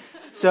 Anyway,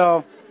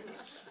 so,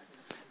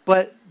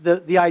 but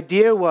the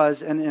idea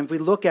was, and if we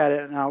look at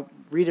it, and I'll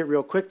read it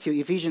real quick to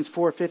you, Ephesians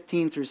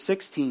 4:15 through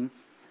 16,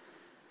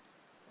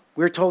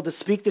 we're told to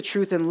speak the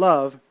truth in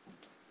love,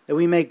 that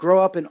we may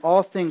grow up in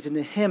all things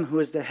into Him who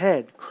is the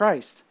head,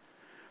 Christ,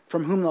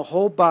 from whom the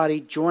whole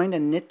body, joined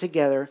and knit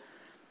together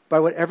by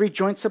what every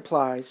joint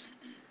supplies,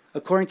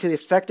 according to the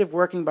effective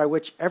working by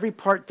which every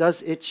part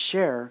does its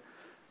share,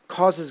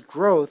 causes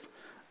growth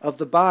of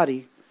the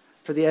body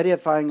for the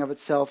edifying of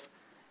itself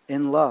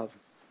in love.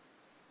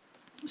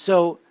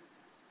 So,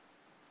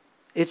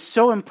 it's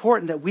so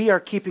important that we are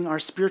keeping our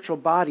spiritual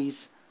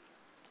bodies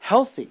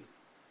healthy.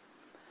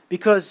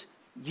 Because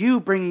you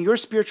bringing your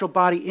spiritual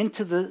body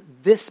into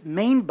this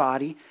main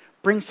body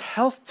brings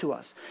health to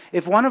us.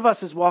 If one of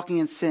us is walking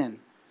in sin,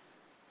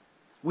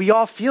 we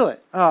all feel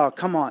it. Oh,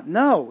 come on.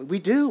 No, we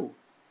do.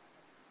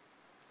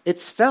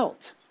 It's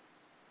felt.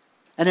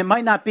 And it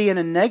might not be in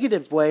a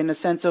negative way, in the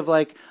sense of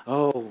like,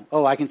 oh,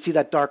 I can see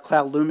that dark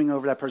cloud looming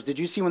over that person. Did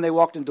you see when they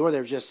walked in the door,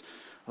 there was just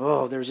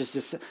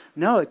this.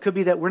 No, it could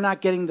be that we're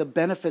not getting the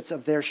benefits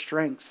of their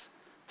strengths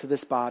to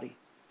this body.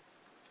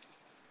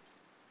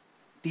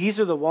 These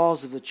are the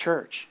walls of the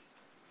church.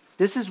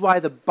 This is why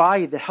the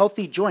body, the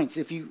healthy joints,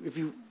 if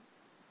you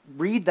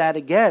read that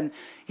again,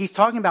 he's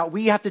talking about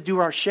we have to do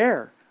our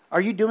share.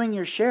 Are you doing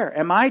your share?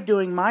 Am I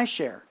doing my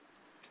share?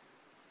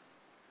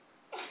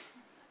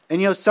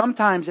 And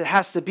sometimes it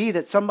has to be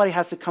that somebody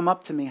has to come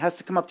up to me, has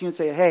to come up to you and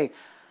say, hey,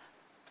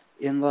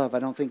 in love, I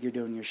don't think you're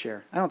doing your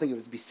share. I don't think it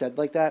would be said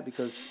like that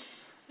because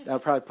that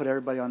would probably put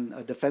everybody on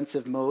a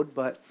defensive mode.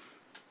 But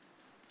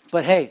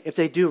hey, if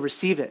they do,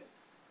 receive it.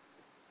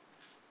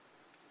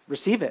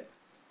 Receive it.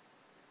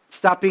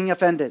 Stop being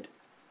offended.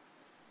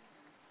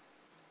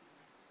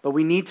 But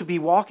we need to be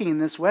walking in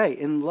this way,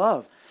 in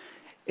love.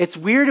 It's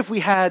weird if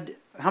we had,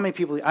 how many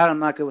people? I'm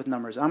not good with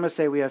numbers. I'm going to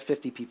say we have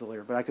 50 people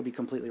here, but I could be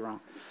completely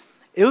wrong.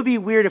 It would be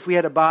weird if we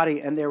had a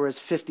body and there was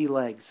 50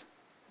 legs.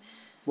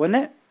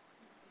 Wouldn't it?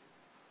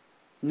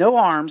 No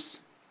arms,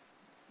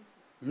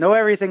 no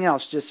everything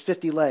else, just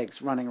 50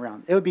 legs running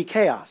around. It would be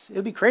chaos. It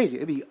would be crazy.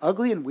 It would be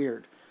ugly and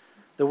weird.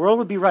 The world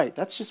would be right.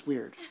 That's just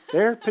weird.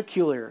 They're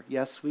peculiar.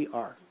 Yes, we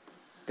are.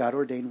 God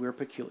ordained we're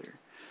peculiar.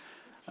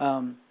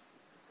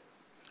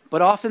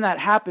 But often that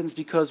happens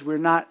because we're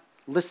not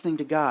listening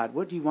to God.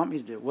 What do you want me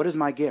to do? What is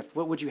my gift?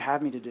 What would you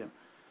have me to do?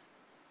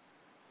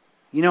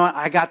 You know what?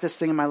 I got this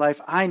thing in my life.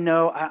 I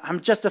know. I'm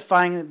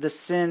justifying the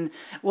sin.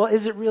 Well,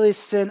 is it really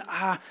sin?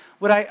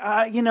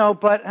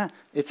 But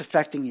it's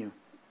affecting you.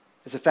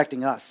 It's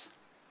affecting us.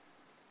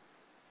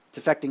 It's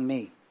affecting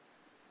me.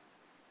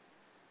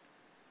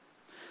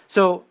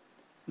 So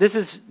this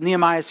is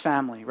Nehemiah's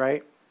family,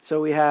 right?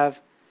 So we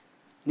have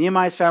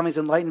Nehemiah's family is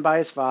enlightened by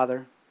his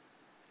father,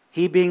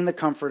 he being the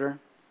comforter,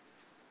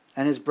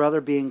 and his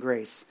brother being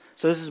grace.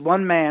 So this is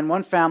one man,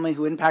 one family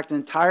who impacted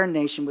an entire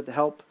nation with the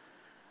help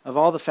of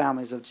all the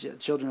families of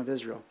children of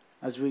Israel.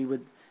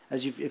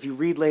 If you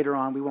read later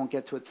on, we won't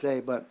get to it today,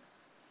 but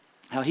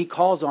how he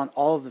calls on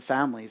all of the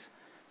families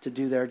to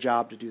do their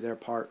job, to do their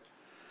part.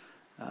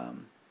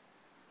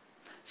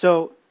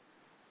 So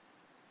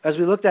as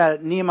we looked at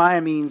it,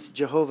 Nehemiah means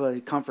Jehovah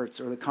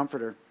comforts, or the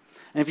comforter.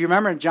 And if you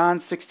remember in John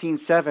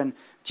 16:7,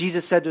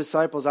 Jesus said to his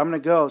disciples, I'm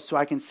going to go so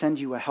I can send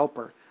you a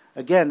helper.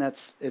 Again,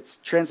 it's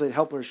translated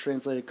helper is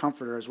translated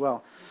comforter as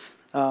well.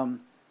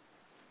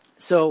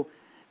 So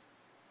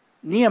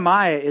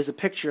Nehemiah is a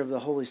picture of the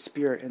Holy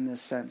Spirit in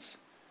this sense.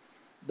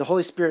 The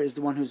Holy Spirit is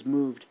the one who's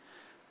moved.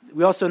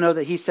 We also know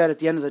that he said at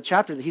the end of the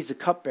chapter that he's the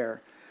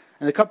cupbearer.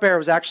 And the cupbearer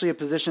was actually a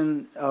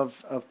position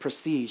of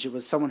prestige. It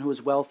was someone who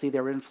was wealthy.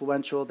 They were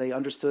influential. They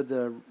understood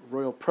the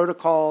royal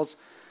protocols.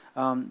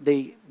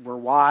 They were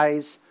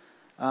wise.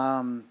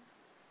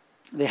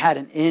 They had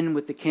an in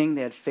with the king.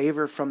 They had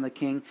favor from the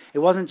king. It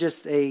wasn't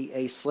just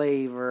a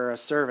slave or a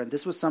servant.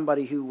 This was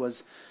somebody who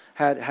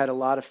had a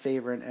lot of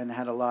favor and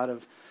had a lot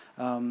of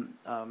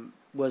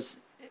was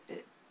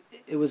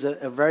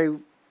a very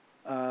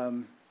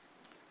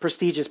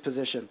prestigious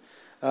position,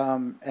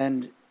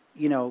 and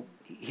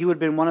he would have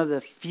been one of the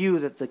few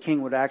that the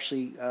king would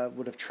actually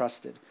would have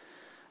trusted.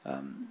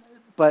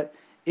 But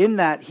in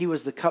that, he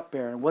was the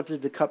cupbearer. And what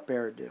did the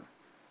cupbearer do?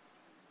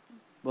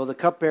 Well, the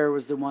cupbearer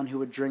was the one who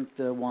would drink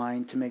the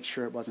wine to make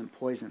sure it wasn't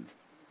poisoned.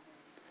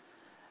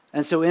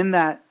 And so in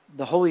that,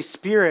 the Holy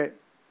Spirit,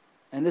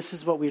 and this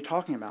is what we're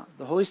talking about,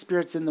 the Holy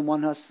Spirit's in the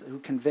one who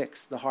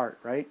convicts the heart,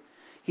 right?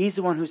 He's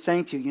the one who's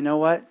saying to you, you know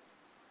what?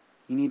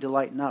 You need to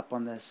lighten up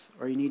on this,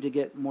 or you need to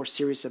get more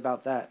serious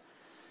about that.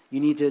 You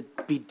need to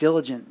be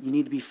diligent. You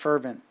need to be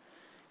fervent.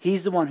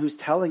 He's the one who's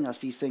telling us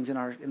these things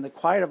in the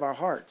quiet of our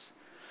hearts.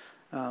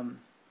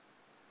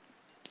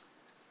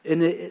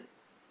 In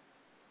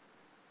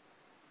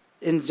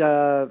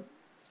John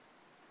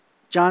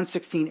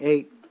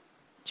 16:8,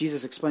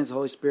 Jesus explains the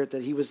Holy Spirit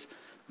that he was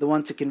the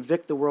one to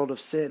convict the world of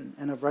sin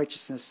and of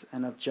righteousness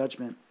and of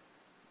judgment.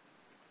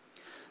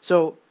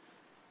 So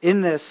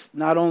in this,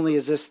 not only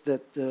is this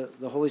that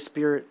the Holy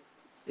Spirit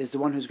is the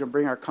one who's going to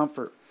bring our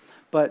comfort,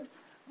 but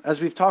as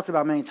we've talked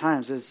about many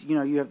times, is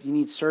you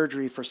need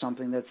surgery for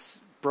something that's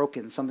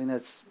broken, something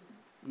that's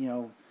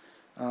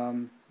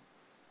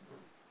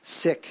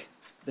sick.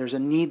 There's a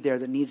need there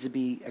that needs to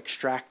be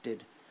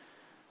extracted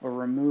or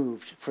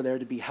removed for there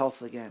to be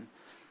health again.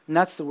 And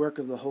that's the work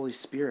of the Holy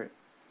Spirit.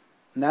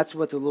 And that's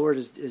what the Lord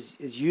is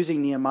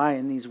using Nehemiah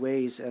in these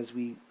ways as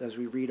we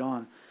read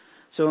on.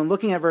 So in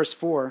looking at verse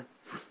 4,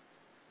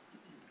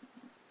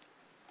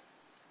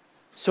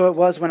 so it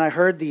was when I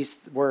heard these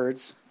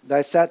words that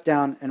I sat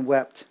down and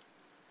wept.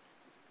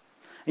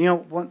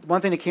 And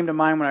one thing that came to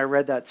mind when I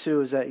read that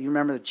too is that you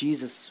remember that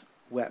Jesus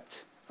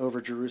wept over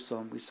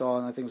Jerusalem. We saw,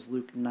 and I think it was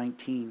Luke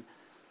 19.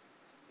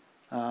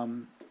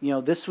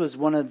 This was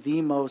one of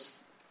the most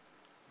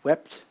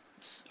wept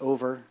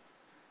over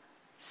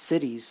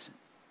cities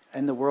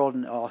in the world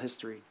in all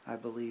history, I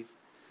believe.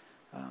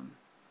 And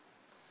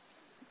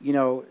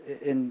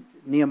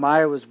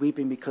Nehemiah was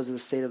weeping because of the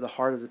state of the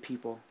heart of the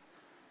people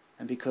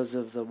and because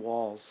of the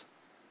walls.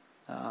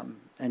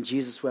 And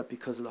Jesus wept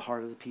because of the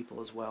heart of the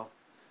people as well.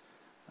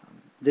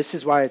 This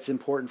is why it's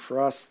important for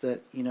us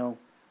that,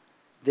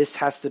 this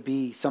has to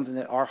be something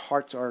that our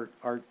hearts are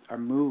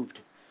moved.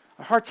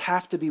 Our hearts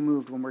have to be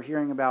moved when we're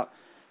hearing about,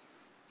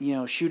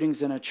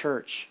 shootings in a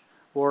church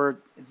or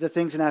the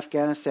things in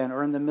Afghanistan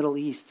or in the Middle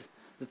East,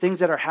 the things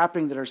that are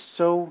happening that are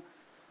so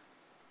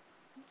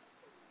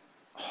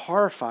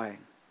horrifying.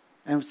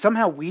 And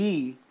somehow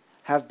we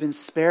have been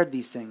spared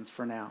these things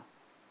for now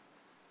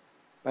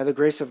by the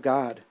grace of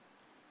God.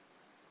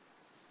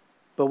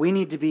 But we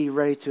need to be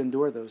ready to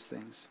endure those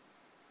things.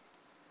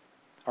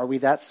 Are we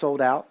that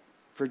sold out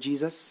for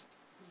Jesus?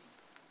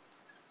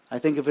 I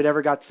think if it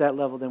ever got to that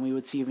level, then we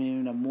would see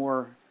even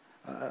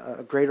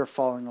a greater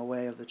falling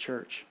away of the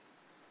church.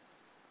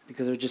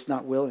 Because they're just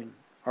not willing.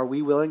 Are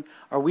we willing?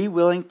 Are we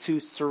willing to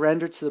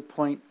surrender to the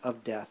point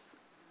of death?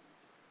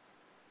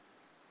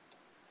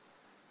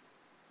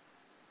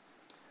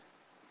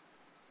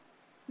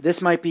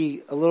 This might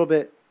be a little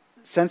bit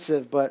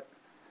sensitive, but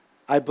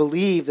I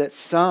believe that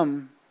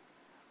some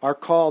are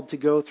called to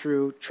go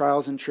through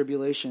trials and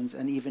tribulations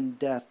and even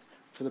death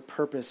for the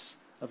purpose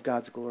of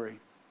God's glory.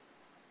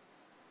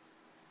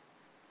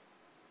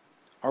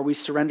 Are we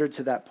surrendered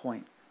to that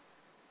point?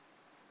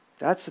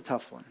 That's a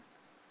tough one.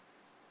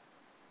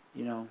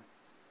 You know,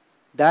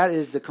 that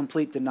is the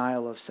complete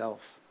denial of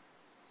self.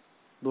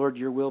 Lord,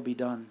 your will be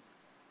done.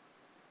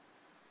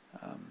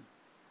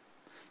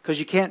 Because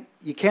you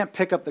can't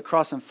pick up the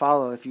cross and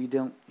follow if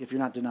you're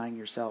not denying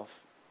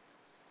yourself.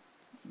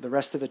 The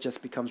rest of it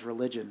just becomes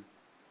religion.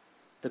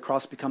 The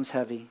cross becomes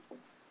heavy.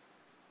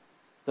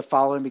 The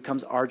following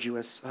becomes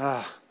arduous. We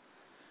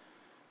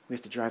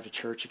have to drive to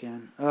church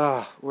again.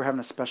 We're having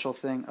a special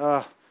thing.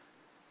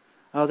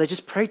 They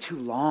just pray too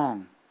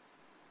long.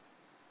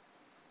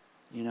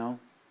 You know?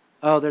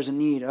 There's a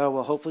need.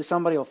 Well, hopefully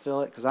somebody will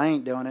fill it because I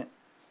ain't doing it.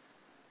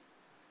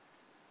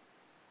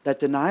 That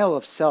denial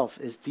of self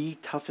is the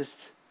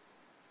toughest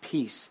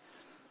piece.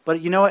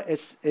 But you know what?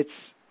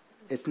 It's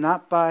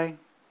not by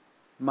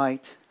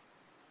might.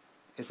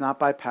 It's not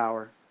by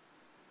power.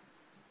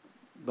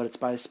 But it's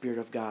by the Spirit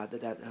of God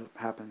that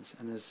happens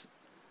and is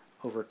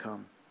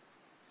overcome.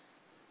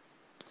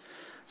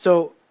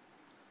 So,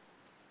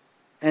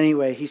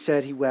 anyway, he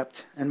said he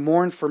wept and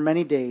mourned for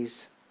many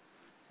days.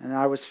 And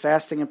I was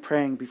fasting and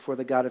praying before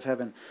the God of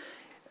heaven.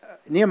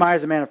 Nehemiah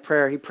is a man of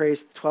prayer. He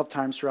prays 12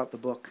 times throughout the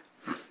book.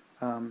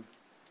 And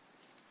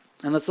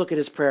let's look at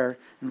his prayer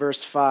in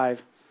verse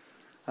 5.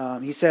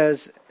 He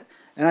says,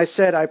 and I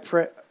said, I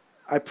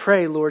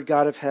pray, Lord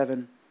God of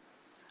heaven,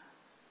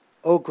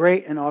 O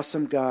great and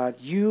awesome God,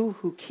 you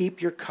who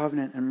keep your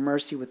covenant and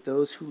mercy with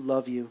those who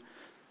love you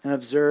and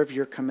observe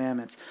your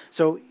commandments.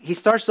 So he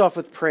starts off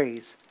with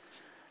praise.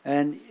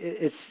 And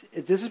this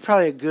is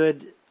probably a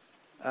good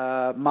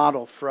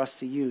model for us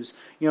to use.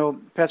 You know,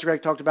 Pastor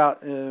Greg talked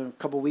about a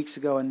couple weeks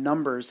ago in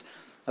Numbers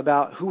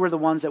about who were the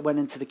ones that went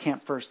into the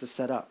camp first to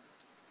set up.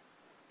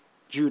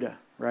 Judah,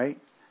 right?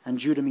 And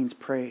Judah means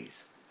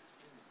praise.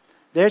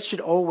 There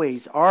should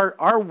always,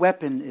 our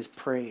weapon is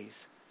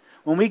praise.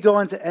 When we go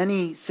into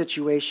any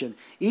situation,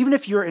 even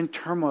if you're in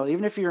turmoil,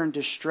 even if you're in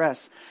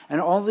distress, and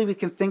all that we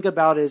can think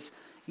about is,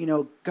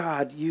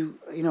 God,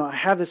 I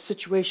have this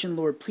situation,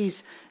 Lord,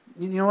 please,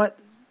 you know what?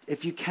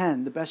 If you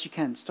can, the best you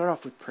can, start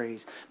off with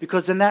praise.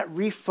 Because then that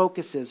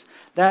refocuses,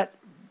 that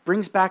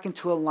brings back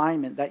into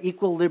alignment, that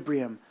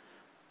equilibrium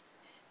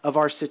of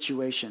our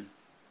situation.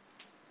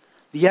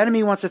 The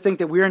enemy wants to think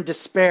that we're in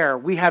despair.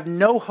 We have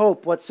no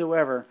hope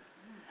whatsoever.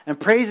 And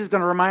praise is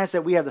going to remind us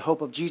that we have the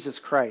hope of Jesus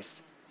Christ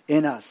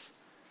in us.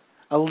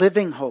 A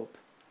living hope.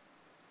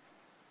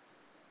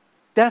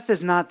 Death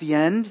is not the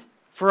end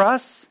for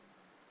us.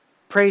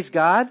 Praise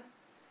God.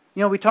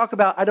 We talk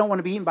about, I don't want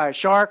to be eaten by a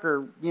shark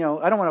or,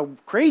 I don't want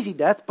a crazy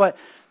death, but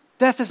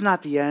death is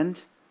not the end.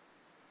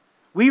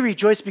 We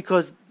rejoice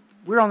because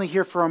we're only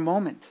here for a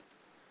moment.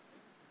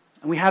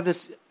 And we have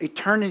this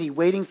eternity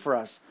waiting for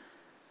us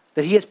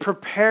that He has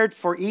prepared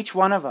for each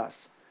one of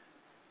us.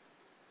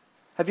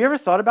 Have you ever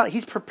thought about it?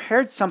 He's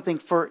prepared something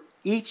for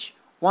each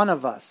one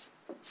of us,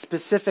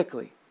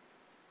 specifically,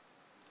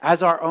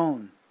 as our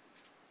own.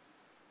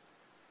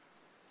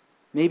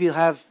 Maybe you'll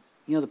have,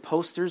 the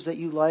posters that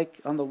you like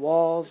on the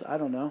walls. I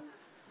don't know.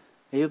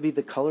 Maybe it'll be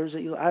the colors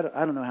that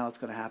I don't know how it's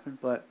going to happen,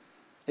 but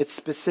it's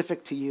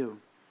specific to you,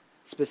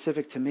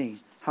 specific to me.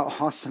 How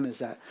awesome is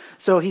that?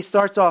 So he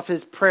starts off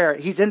his prayer.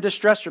 He's in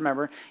distress,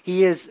 remember.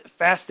 He is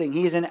fasting.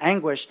 He is in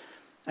anguish.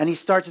 And he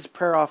starts his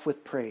prayer off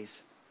with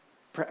praise.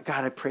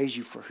 God, I praise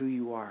you for who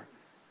you are.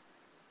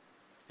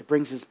 It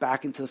brings us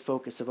back into the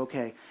focus of,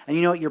 okay. And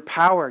you know what? Your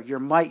power, your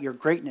might, your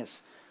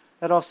greatness,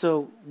 that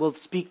also will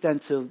speak then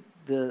to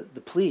the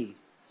plea,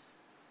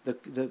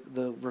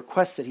 the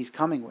request that he's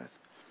coming with.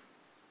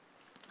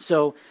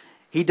 So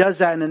he does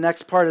that in the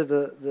next part of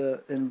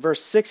in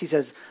verse 6, he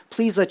says,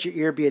 please let your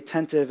ear be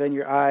attentive and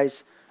your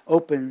eyes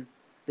open,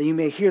 that you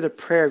may hear the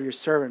prayer of your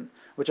servant,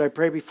 which I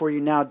pray before you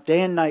now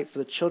day and night for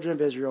the children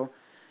of Israel,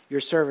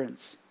 your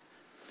servants.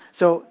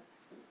 So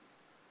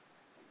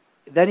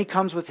then he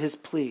comes with his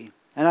plea.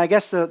 And I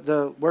guess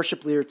the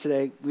worship leader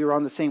today, we were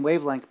on the same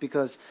wavelength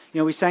because,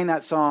 we sang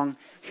that song,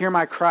 Hear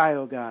My Cry,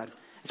 O God.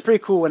 It's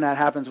pretty cool when that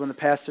happens, when the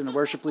pastor and the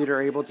worship leader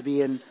are able to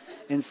be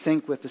in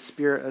sync with the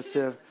Spirit as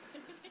to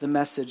the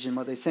message and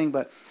what they sing.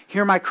 But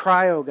hear my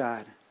cry, O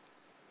God.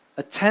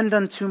 Attend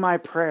unto my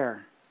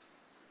prayer.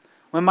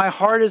 When my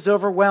heart is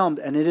overwhelmed,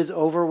 and it is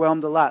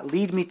overwhelmed a lot,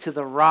 lead me to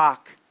the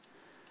rock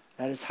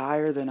that is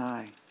higher than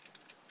I.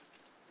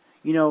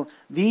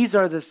 These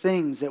are the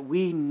things that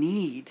we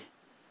need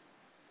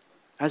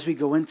as we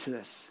go into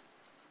this.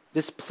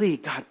 This plea,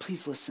 God,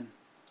 please listen.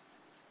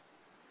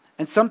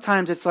 And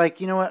sometimes it's like,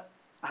 you know what?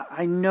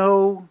 I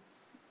know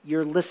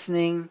you're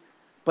listening,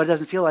 but it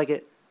doesn't feel like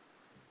it.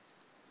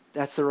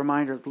 That's the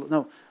reminder.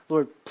 No,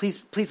 Lord,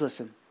 please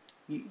listen.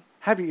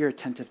 Have your ear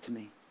attentive to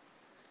me.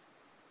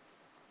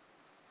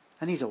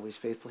 And he's always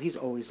faithful. He's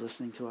always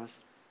listening to us.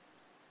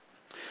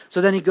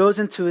 So then he goes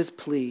into his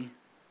plea,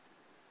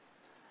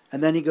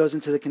 and then he goes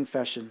into the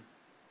confession.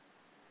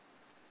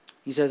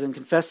 He says, and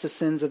confess the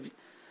sins of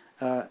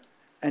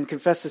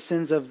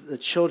the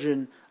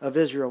children of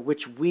Israel,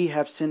 which we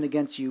have sinned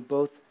against you,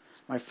 both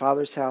my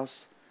father's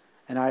house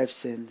and I have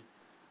sinned.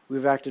 We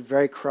have acted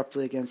very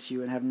corruptly against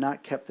you and have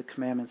not kept the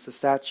commandments, the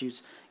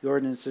statutes, the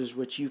ordinances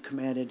which you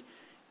commanded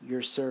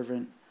your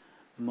servant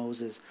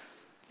Moses.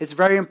 It's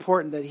very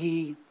important that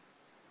he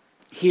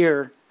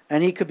here,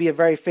 and he could be a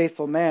very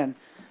faithful man,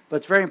 but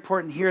it's very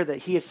important here that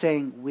he is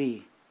saying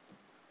we.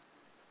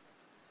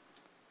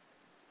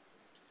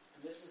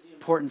 And this is the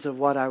importance of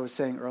what I was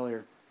saying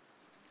earlier.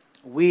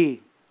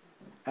 We,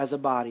 as a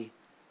body,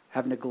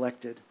 have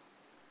neglected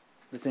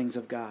the things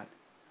of God.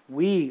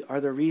 We are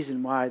the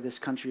reason why this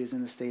country is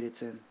in the state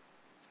it's in.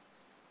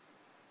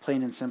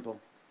 Plain and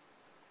simple.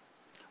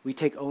 We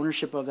take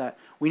ownership of that.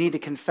 We need to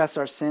confess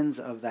our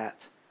sins of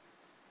that.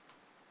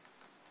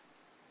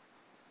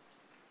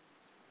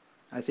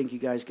 I think you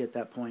guys get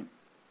that point.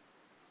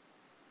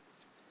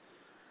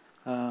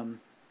 And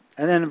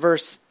then in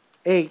verse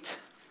 8,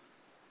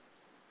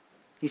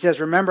 he says,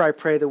 remember, I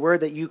pray, the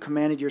word that you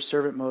commanded your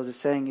servant Moses,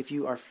 saying, if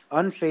you are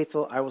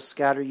unfaithful, I will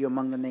scatter you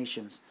among the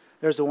nations.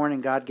 There's the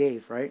warning God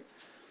gave, right?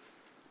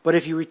 But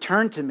if you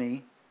return to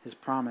me, his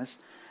promise,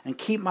 and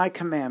keep my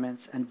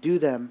commandments and do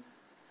them,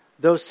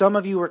 though some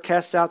of you were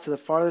cast out to the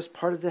farthest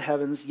part of the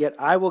heavens, yet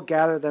I will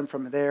gather them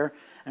from there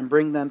and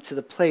bring them to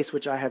the place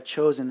which I have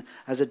chosen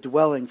as a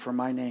dwelling for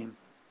my name.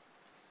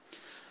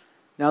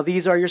 Now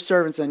these are your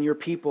servants and your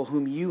people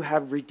whom you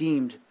have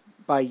redeemed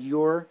by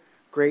your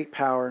great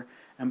power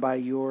and by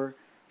your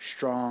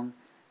strong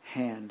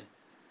hand.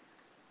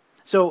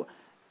 So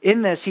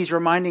in this, he's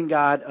reminding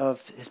God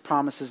of his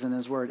promises and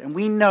his word. And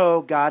we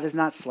know God is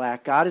not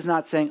slack. God is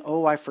not saying,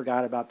 oh, I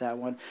forgot about that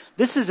one.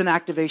 This is an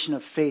activation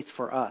of faith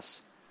for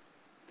us.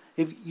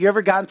 Have you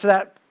ever gotten to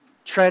that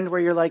trend where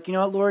you're like, you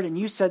know what, Lord, and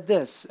you said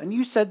this, and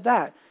you said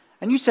that,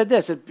 and you said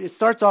this. It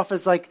starts off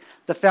as like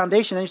the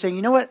foundation. And you're saying,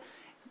 you know what?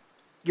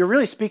 You're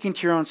really speaking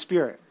to your own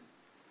spirit.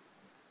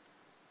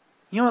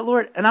 You know what,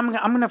 Lord? And I'm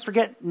going to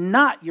forget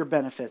not your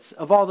benefits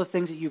of all the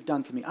things that you've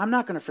done to me. I'm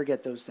not going to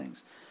forget those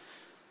things.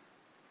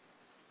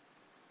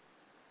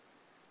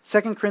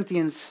 2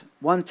 Corinthians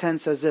 1:10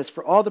 says this,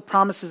 for all the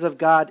promises of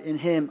God in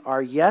him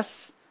are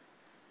yes,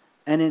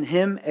 and in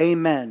him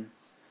amen,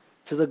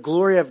 to the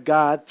glory of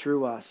God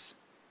through us.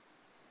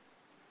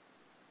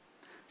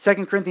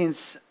 2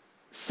 Corinthians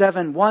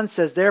 7:1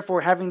 says,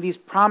 therefore, having these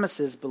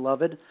promises,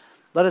 beloved,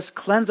 let us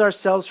cleanse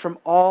ourselves from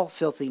all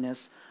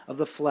filthiness of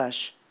the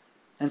flesh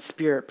and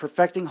spirit,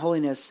 perfecting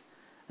holiness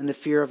in the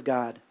fear of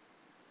God.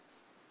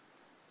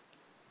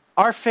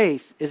 Our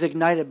faith is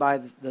ignited by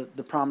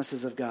the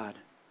promises of God.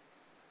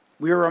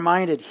 We are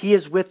reminded he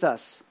is with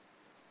us.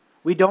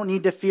 We don't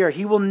need to fear.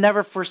 He will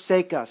never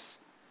forsake us.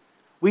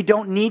 We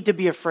don't need to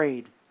be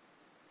afraid.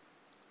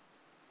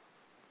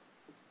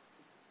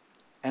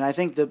 And I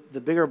think the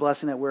bigger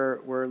blessing that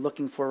we're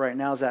looking for right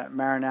now is that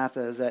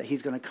Maranatha, is that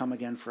he's going to come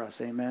again for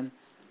us. Amen?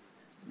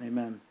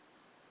 Amen.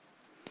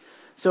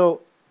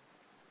 So,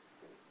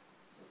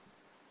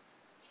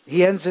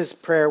 he ends his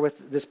prayer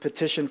with this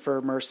petition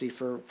for mercy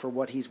for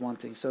what he's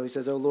wanting. So he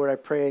says, oh Lord, I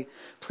pray,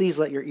 please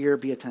let your ear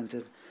be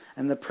attentive,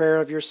 and the prayer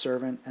of your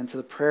servant, and to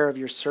the prayer of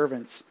your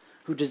servants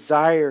who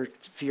desire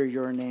to fear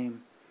your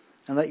name.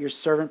 And let your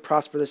servant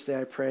prosper this day,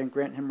 I pray, and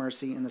grant him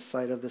mercy in the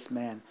sight of this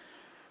man.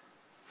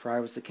 For I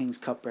was the king's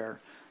cupbearer.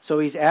 So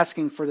he's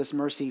asking for this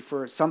mercy,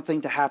 for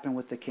something to happen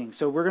with the king.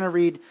 So we're going to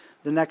read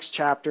the next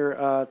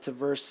chapter to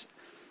verse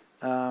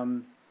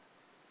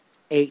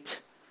 8.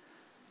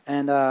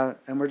 And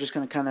we're just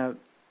going to kind of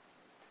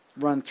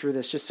run through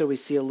this just so we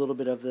see a little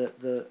bit of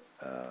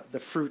the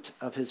fruit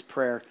of his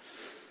prayer.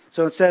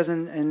 So it says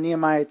in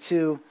Nehemiah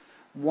 2:1,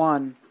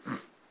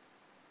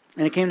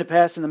 and it came to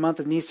pass in the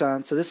month of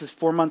Nisan, so this is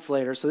 4 months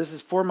later, so this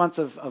is 4 months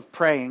of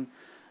praying.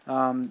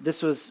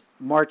 This was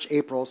March,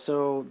 April,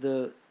 so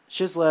the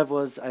Chislev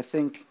was, I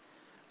think,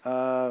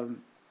 what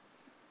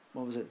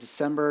was it,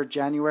 December,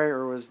 January,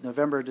 or was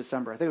November,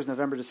 December? I think it was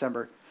November,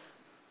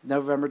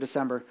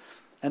 December.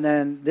 And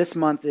then this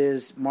month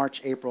is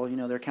March, April. You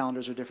know, their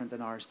calendars are different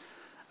than ours.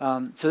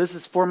 So this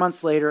is 4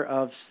 months later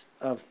of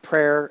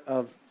prayer,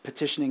 of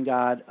petitioning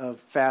God, of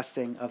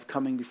fasting, of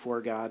coming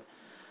before God.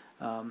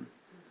 And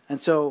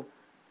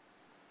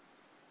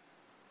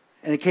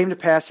it came to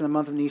pass in the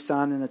month of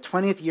Nisan, in the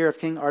 20th year of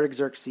King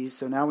Artaxerxes,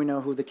 so now we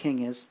know who the king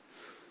is,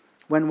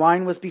 when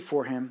wine was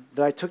before him,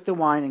 that I took the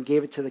wine and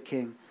gave it to the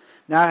king.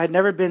 Now I had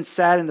never been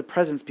sad in his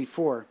presence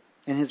before.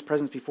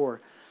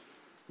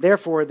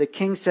 Therefore the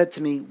king said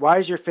to me, why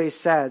is your face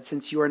sad,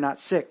 since you are not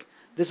sick?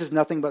 This is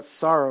nothing but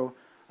sorrow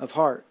of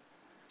heart.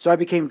 So I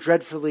became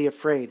dreadfully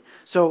afraid.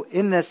 So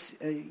in this,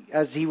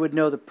 as he would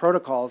know the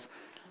protocols,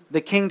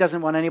 the king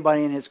doesn't want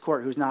anybody in his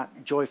court who's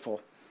not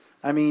joyful.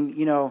 I mean,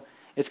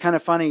 it's kind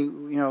of funny,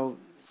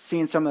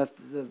 seeing some of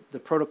the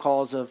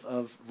protocols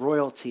of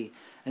royalty,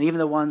 and even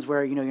the ones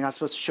where, you're not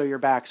supposed to show your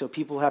back, so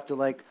people have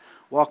to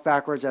walk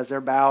backwards as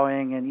they're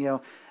bowing, and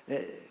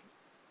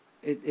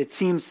it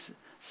seems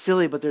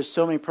silly, but there's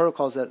so many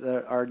protocols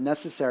that are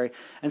necessary.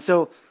 And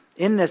so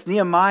in this,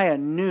 Nehemiah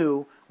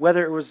knew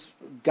whether it was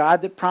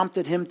God that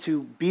prompted him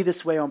to be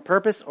this way on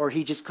purpose, or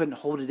he just couldn't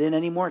hold it in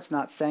anymore. It's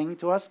not saying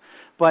to us,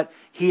 but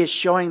he is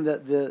showing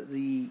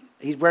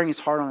he's wearing his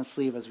heart on his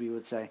sleeve, as we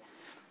would say.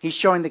 He's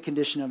showing the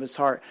condition of his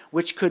heart,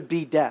 which could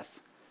be death.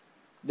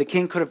 The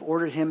king could have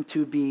ordered him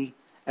to be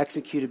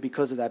executed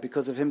because of that,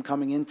 because of him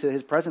coming into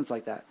his presence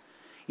like that.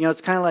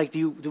 It's kind of like,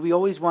 do we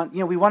always want,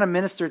 we want to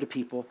minister to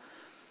people,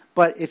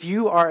 but if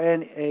you are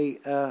in a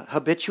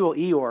habitual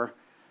Eeyore,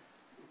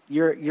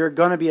 you're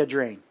going to be a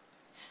drain.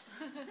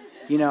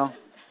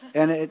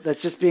 And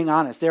that's just being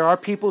honest. There are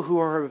people who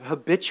are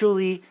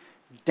habitually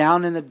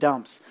down in the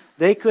dumps.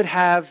 They could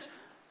have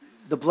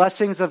the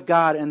blessings of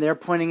God, and they're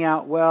pointing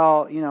out,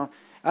 well,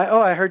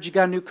 I heard you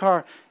got a new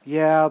car.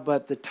 Yeah,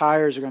 but the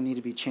tires are going to need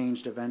to be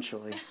changed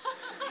eventually.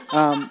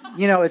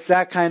 It's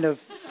that kind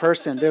of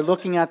person. They're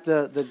looking at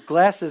the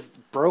glass is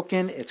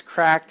broken, it's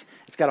cracked,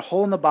 it's got a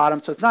hole in the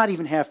bottom, so it's not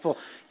even half full.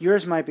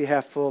 Yours might be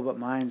half full, but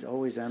mine's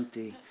always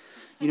empty.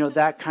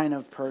 That kind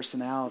of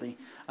personality.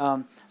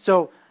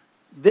 So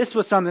this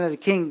was something that the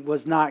king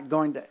was not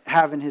going to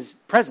have in his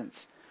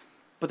presence.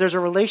 But there's a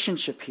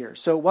relationship here.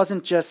 So it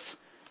wasn't just,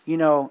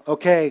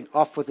 okay,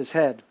 off with his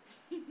head.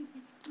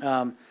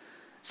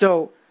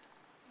 So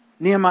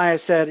Nehemiah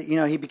said,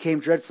 he became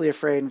dreadfully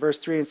afraid in verse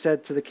 3 and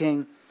said to the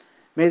king,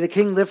 may the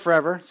king live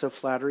forever. So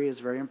flattery is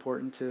very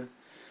important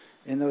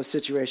in those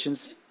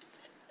situations.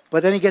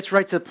 But then he gets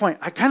right to the point.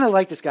 I kind of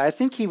like this guy. I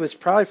think he was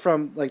probably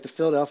from the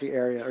Philadelphia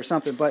area or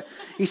something. But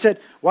he said,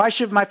 why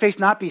should my face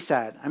not be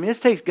sad? I mean, this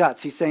takes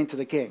guts, he's saying to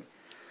the king.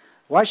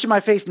 Why should my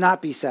face not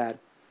be sad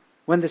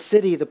when the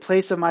city, the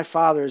place of my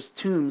father's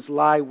tombs,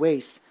 lie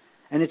waste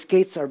and its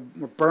gates are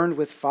burned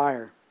with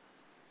fire?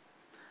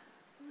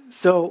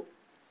 So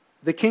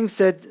the king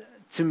said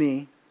to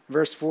me,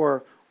 verse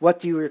 4, what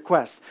do you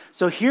request?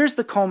 So here's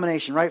the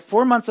culmination, right?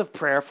 4 months of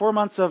prayer, 4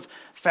 months of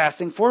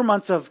fasting, 4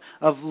 months of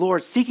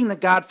Lord, seeking the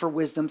God for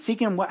wisdom,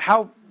 seeking what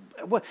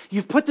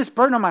you've put this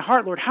burden on my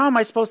heart, Lord. How am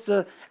I supposed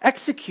to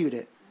execute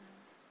it?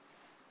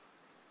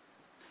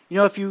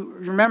 If you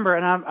remember,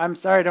 and I'm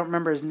sorry I don't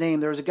remember his name,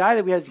 there was a guy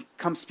that we had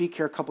come speak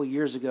here a couple of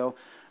years ago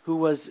who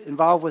was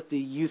involved with the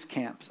youth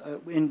camps,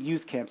 in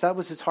youth camps. That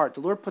was his heart. The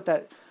Lord put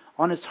that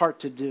on his heart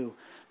to do.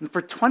 And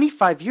for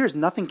 25 years,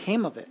 nothing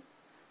came of it.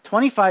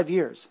 25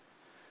 years.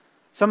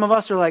 Some of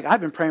us are like, I've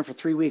been praying for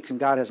 3 weeks and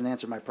God hasn't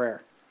answered my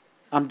prayer.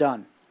 I'm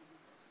done.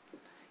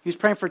 He was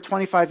praying for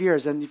 25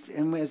 years, and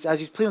as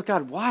he was pleading with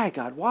God, why,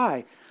 God,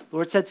 why? The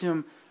Lord said to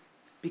him,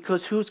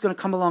 because who's going to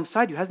come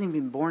alongside you hasn't even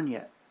been born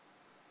yet.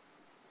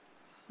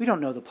 We don't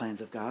know the plans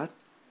of God.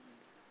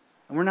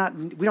 And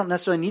we don't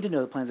necessarily need to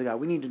know the plans of God.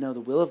 We need to know the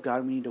will of God,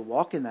 and we need to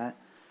walk in that.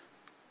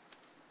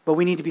 But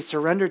we need to be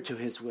surrendered to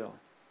his will.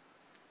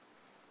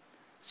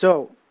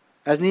 So,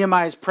 as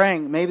Nehemiah is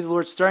praying, maybe the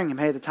Lord's stirring him,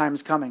 hey, the time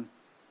is coming.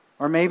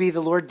 Or maybe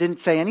the Lord didn't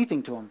say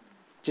anything to him.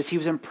 Just he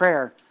was in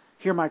prayer.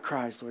 Hear my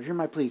cries, Lord. Hear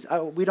my pleas.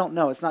 We don't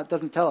know. It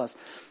doesn't tell us.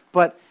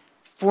 But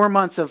 4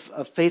 months of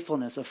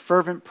faithfulness, of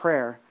fervent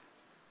prayer,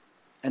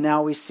 and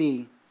now we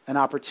see an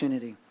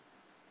opportunity.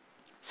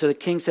 So the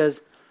king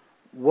says,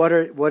 what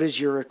is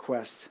your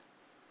request?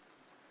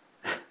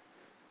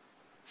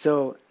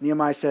 So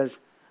Nehemiah says,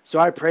 so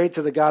I prayed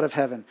to the God of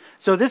heaven.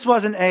 So this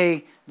wasn't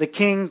the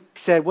king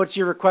said, what's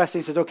your request?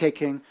 And he says, okay,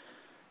 king.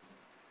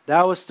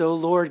 Thou wast, O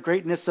Lord,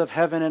 greatness of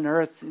heaven and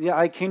earth.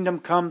 Thy kingdom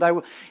come.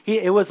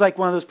 It was like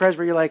one of those prayers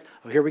where you're like,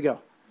 oh, here we go.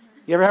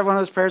 You ever have one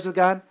of those prayers with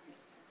God?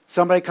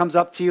 Somebody comes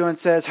up to you and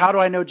says, how do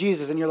I know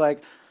Jesus? And you're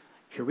like,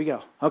 here we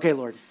go. Okay,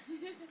 Lord.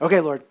 Okay,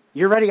 Lord.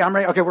 You're ready? I'm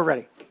ready. Okay, we're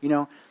ready.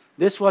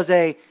 This was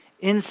a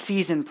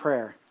in-season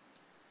prayer.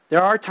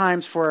 There are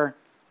times for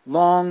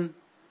long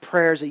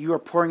prayers that you are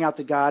pouring out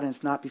to God, and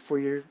it's not before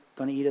you're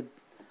going to eat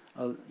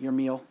your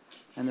meal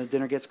and the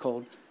dinner gets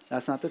cold.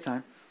 That's not the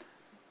time.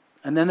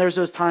 And then there's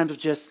those times of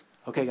just,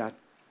 okay, God.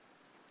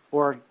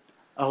 Or,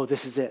 oh,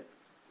 this is it.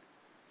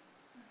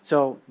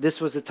 So this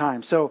was the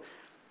time. So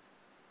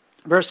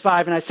verse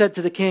 5, and I said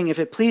to the king, if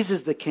it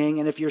pleases the king,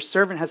 and if your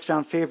servant has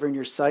found favor in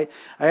your sight,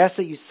 I ask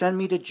that you send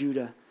me to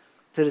Judah,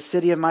 to the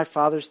city of my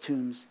father's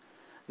tombs,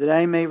 that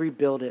I may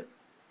rebuild it.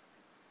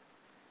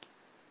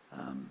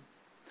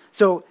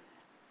 So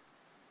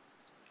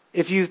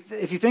if you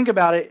think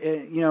about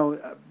it,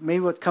 maybe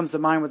what comes to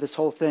mind with this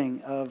whole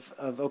thing of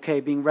okay,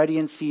 being ready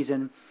in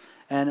season,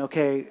 and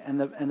okay, and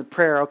the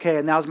prayer, okay,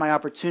 and now's my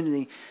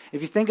opportunity.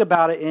 If you think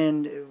about it,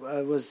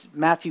 it was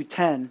Matthew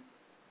 10,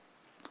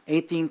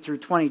 18 through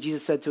 20,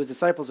 Jesus said to his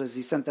disciples as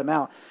he sent them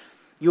out,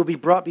 you'll be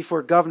brought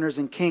before governors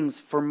and kings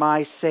for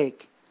my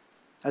sake,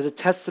 as a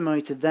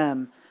testimony to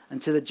them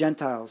and to the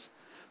Gentiles.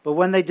 But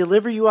when they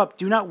deliver you up,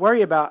 do not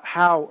worry about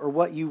how or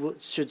what you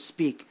should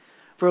speak,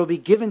 for it will be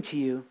given to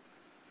you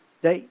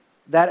that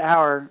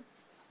hour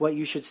what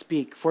you should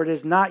speak. For it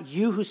is not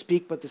you who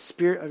speak, but the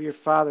Spirit of your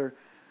Father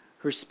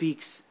who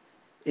speaks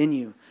in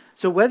you.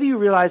 So whether you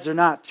realize it or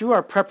not, through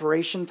our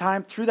preparation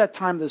time, through that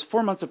time, those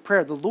 4 months of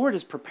prayer, the Lord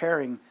is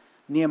preparing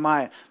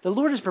Nehemiah. The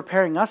Lord is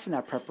preparing us in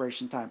that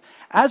preparation time.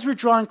 As we're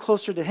drawing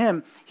closer to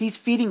Him, He's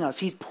feeding us.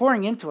 He's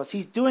pouring into us.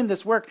 He's doing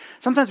this work.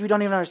 Sometimes we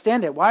don't even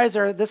understand it. Why is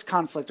there this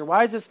conflict? Or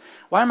why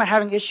am I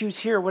having issues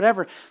here? Or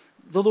whatever.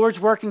 The Lord's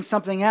working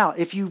something out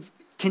if you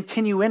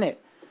continue in it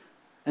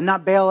and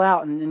not bail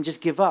out and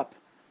just give up.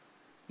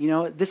 You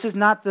know, this is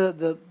not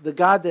the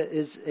God that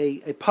is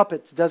a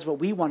puppet that does what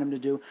we want Him to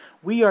do.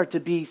 We are to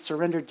be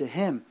surrendered to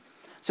Him.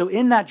 So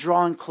in that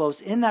drawing close,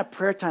 in that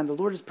prayer time, the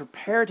Lord has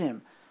prepared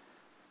him.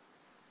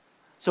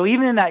 So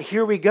even in that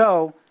here we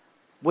go,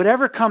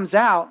 whatever comes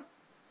out,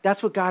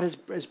 that's what God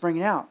is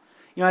bringing out.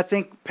 You know, I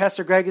think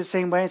Pastor Greg is the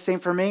same way, same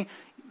for me.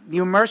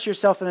 You immerse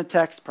yourself in a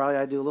text. Probably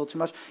I do a little too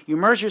much. You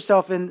immerse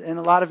yourself in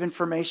a lot of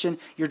information.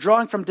 You're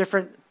drawing from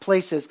different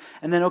places.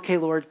 And then, okay,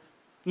 Lord,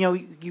 you know,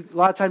 a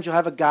lot of times you'll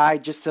have a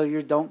guide just so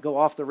you don't go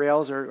off the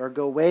rails or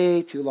go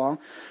way too long.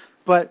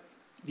 But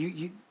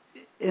you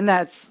in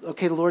that,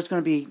 okay, the Lord's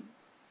going to be,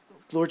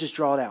 Lord, just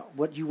draw it out.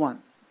 What you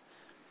want.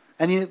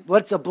 And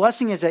what's a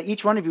blessing is that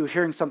each one of you are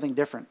hearing something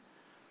different.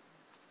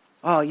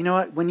 Oh, you know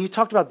what? When you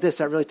talked about this,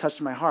 that really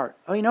touched my heart.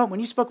 Oh, you know what? When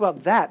you spoke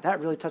about that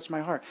really touched my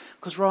heart.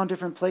 Because we're all in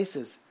different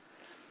places.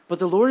 But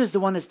the Lord is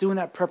the one that's doing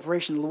that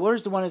preparation. The Lord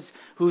is the one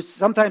who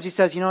sometimes He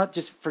says, you know what?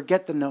 Just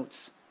forget the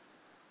notes.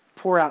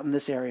 Pour out in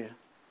this area.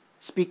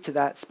 Speak to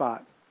that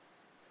spot.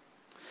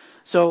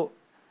 So,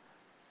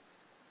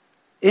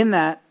 in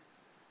that,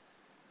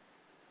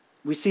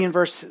 we see in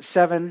verse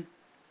 7,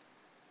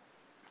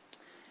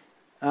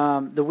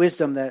 the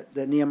wisdom that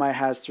Nehemiah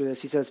has through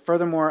this. He says,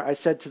 furthermore, I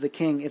said to the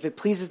king, if it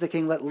pleases the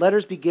king, let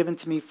letters be given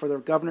to me for the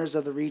governors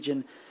of the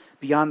region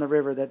beyond the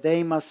river, that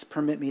they must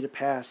permit me to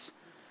pass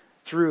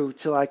through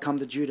till I come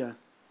to Judah.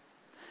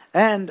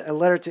 And a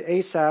letter to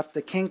Asaph,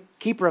 the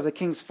keeper of the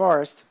king's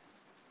forest,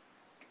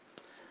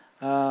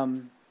 that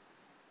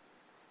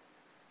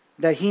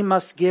he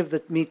must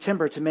give me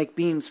timber to make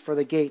beams for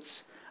the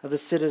gates of the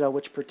citadel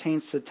which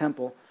pertains to the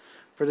temple,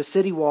 for the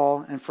city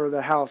wall, and for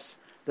the house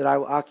that I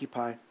will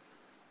occupy.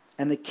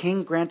 And the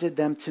king granted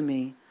them to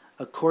me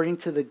according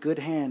to the good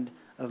hand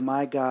of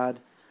my God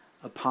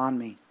upon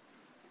me.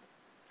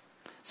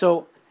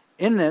 So,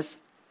 in this,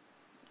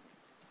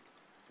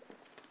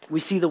 we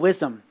see the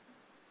wisdom.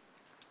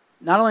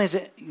 Not only is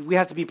it we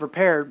have to be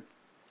prepared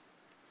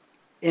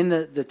in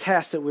the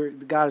task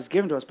that God has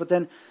given to us, but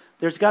then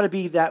there's got to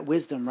be that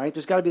wisdom, right?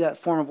 There's got to be that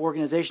form of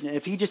organization.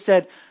 If He just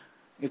said,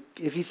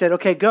 if He said,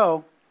 okay,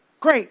 go,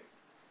 great,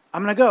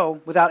 I'm going to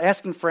go without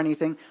asking for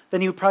anything,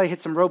 then He would probably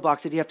hit some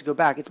roadblocks that you have to go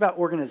back. It's about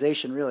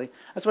organization, really.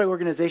 That's why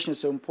organization is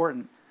so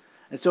important.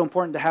 It's so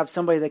important to have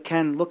somebody that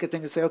can look at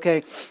things and say,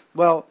 okay,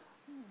 well,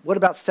 what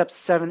about steps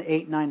 7,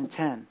 8, 9, and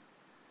 10?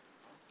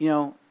 You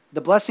know, the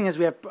blessing is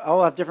we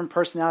all have different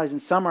personalities,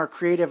 and some are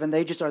creative, and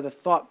they just are the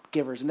thought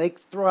givers, and they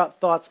throw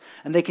out thoughts,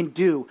 and they can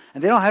do,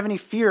 and they don't have any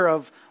fear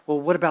of, well,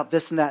 what about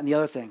this and that and the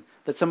other thing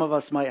that some of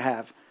us might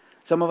have.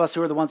 Some of us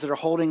who are the ones that are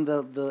holding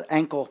the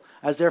ankle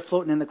as they're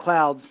floating in the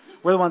clouds,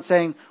 we're the ones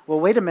saying, well,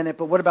 wait a minute,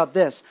 but what about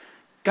this?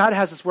 God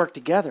has us work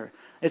together.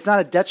 It's not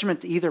a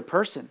detriment to either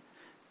person.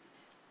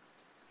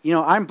 You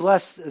know, I'm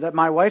blessed that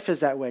my wife is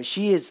that way.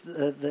 She is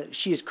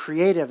she is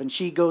creative, and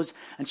she goes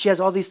and she has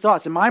all these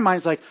thoughts. And my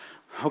mind's like,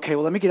 okay,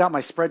 well, let me get out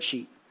my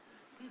spreadsheet.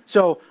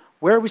 So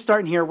where are we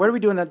starting here? What are we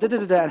doing that?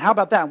 And how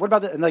about that? And what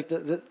about that? And like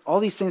all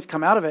these things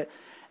come out of it.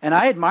 And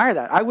I admire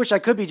that. I wish I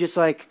could be just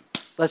like,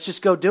 let's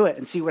just go do it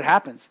and see what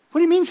happens. What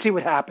do you mean see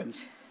what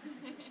happens?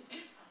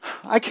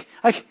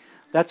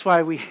 That's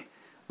why we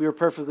were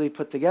perfectly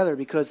put together,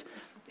 because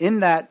in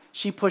that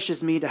she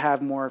pushes me to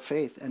have more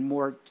faith and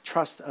more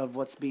trust of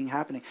what's being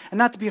happening and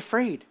not to be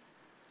afraid.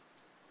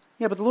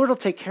 Yeah, but the Lord will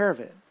take care of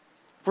it.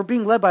 If we're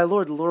being led by the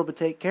Lord will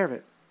take care of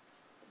it.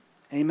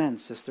 Amen,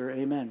 sister.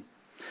 Amen.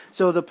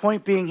 So the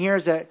point being here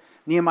is that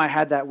Nehemiah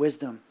had that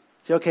wisdom.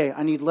 Say, okay,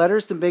 I need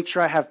letters to make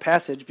sure I have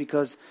passage,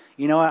 because,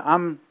 you know,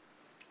 I'm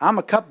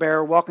a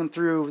cupbearer walking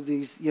through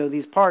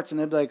these parts, and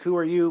they'd be like, who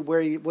are you? Where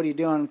are you? What are you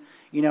doing?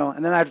 You know,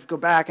 and then I'd go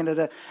back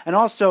and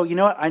also, you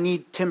know what? I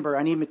need timber.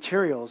 I need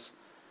materials.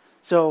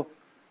 So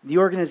the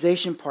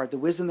organization part, the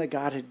wisdom that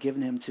God had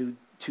given him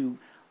to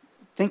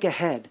think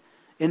ahead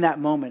in that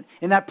moment,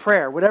 in that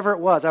prayer, whatever it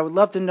was. I would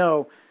love to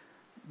know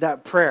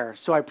that prayer.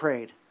 So I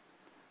prayed.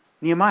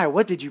 Nehemiah,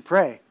 what did you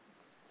pray?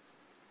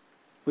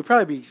 We'd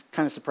probably be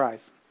kind of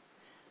surprised.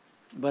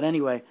 But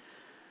anyway,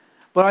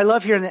 but I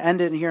love here in the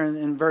end here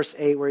in verse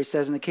 8 where he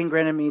says, and the king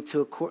granted me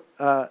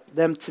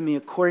them to me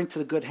according to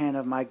the good hand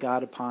of my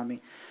God upon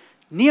me.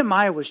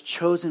 Nehemiah was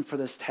chosen for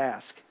this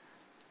task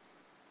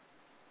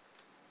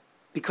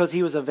because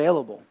he was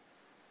available.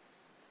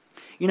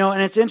 You know,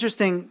 and it's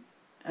interesting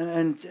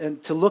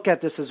and to look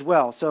at this as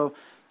well. So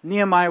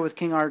Nehemiah with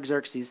King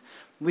Artaxerxes.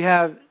 We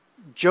have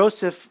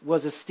Joseph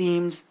was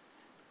esteemed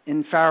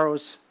in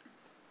Pharaoh's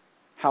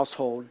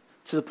household,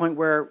 to the point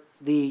where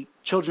the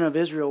children of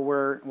Israel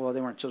were, well,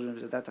 they weren't children of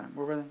Israel at that time.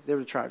 Where were they? They were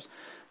the tribes.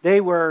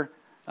 They were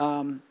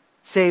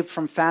saved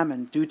from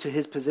famine due to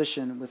his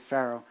position with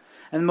Pharaoh.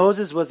 And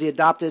Moses was the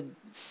adopted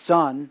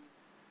son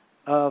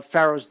of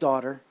Pharaoh's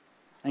daughter.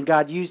 And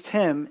God used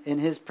him in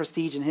his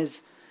prestige and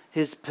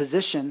his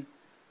position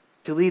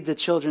to lead the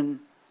children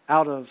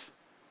out of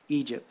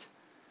Egypt.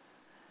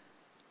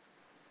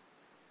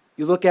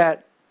 You look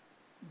at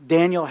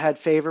Daniel had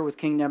favor with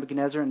King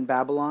Nebuchadnezzar in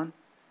Babylon,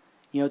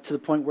 to the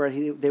point where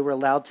they were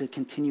allowed to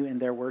continue in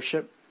their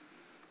worship.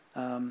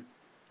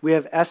 We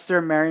have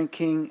Esther marrying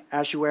King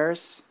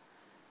Ahasuerus,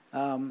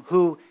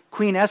 who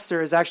Queen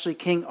Esther is actually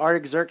King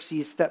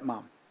Artaxerxes'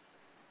 stepmom.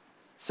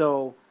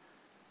 So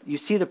you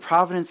see the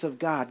providence of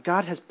God.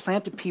 God has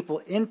planted people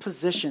in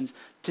positions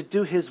to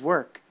do his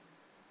work.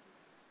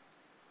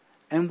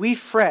 And we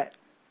fret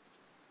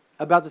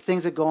about the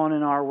things that go on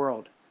in our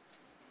world.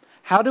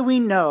 How do we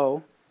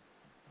know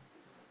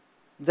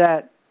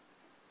that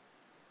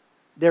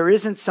there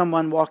isn't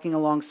someone walking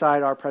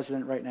alongside our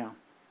president right now?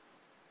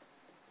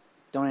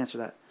 Don't answer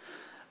that.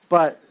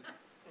 But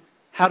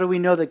how do we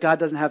know that God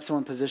doesn't have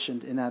someone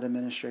positioned in that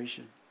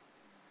administration?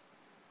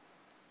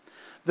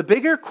 The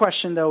bigger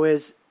question, though,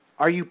 is,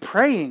 are you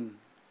praying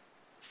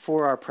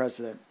for our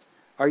president?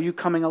 Are you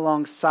coming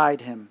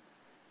alongside him?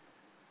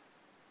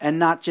 And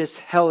not just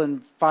hell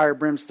and fire,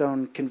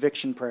 brimstone,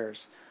 conviction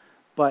prayers,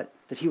 but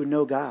that he would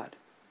know God.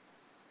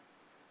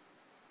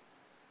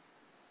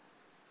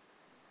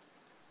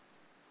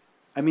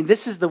 I mean,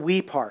 this is the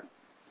we part.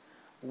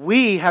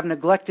 We have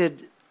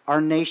neglected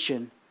our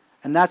nation,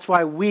 and that's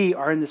why we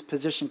are in this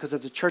position, because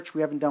as a church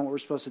we haven't done what we're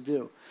supposed to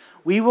do.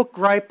 We will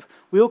gripe,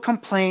 we will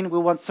complain, we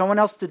want someone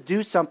else to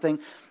do something,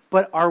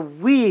 but are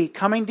we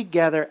coming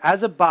together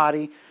as a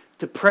body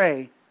to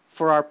pray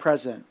for our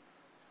president?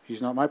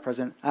 He's not my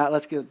president.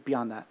 Let's get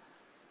beyond that.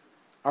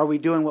 Are we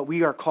doing what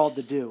we are called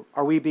to do?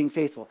 Are we being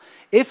faithful?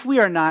 If we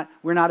are not,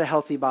 we're not a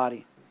healthy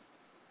body.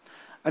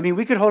 I mean,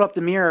 we could hold up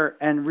the mirror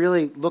and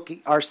really look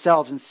at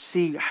ourselves and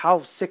see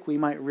how sick we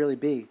might really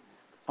be.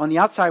 On the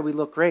outside, we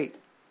look great.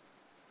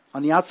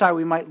 On the outside,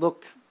 we might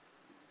look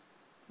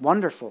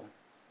wonderful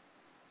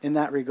in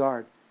that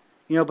regard.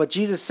 But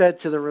Jesus said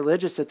to the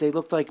religious that they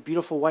looked like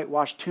beautiful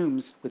whitewashed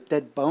tombs with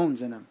dead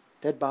bones in them,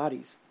 dead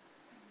bodies.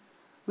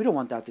 We don't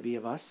want that to be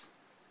of us.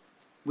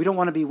 We don't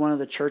want to be one of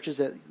the churches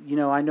that,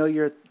 I know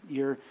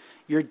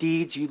your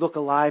deeds, you look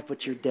alive,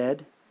 but you're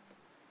dead.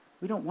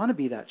 We don't want to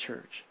be that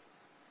church.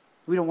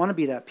 We don't want to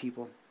be that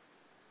people.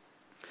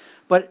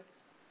 But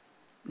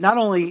not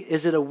only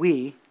is it a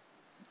we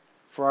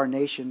for our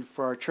nation,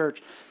 for our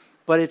church,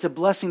 but it's a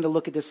blessing to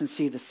look at this and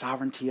see the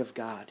sovereignty of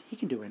God. He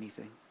can do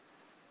anything.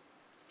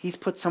 He's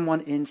put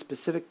someone in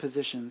specific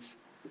positions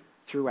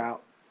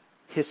throughout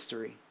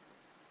history.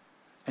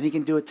 And he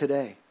can do it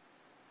today.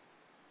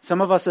 Some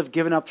of us have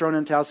given up, thrown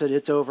in the towel, said,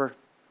 it's over.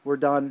 We're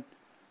done.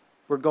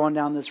 We're going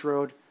down this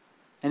road.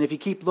 And if you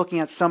keep looking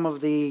at some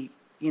of the,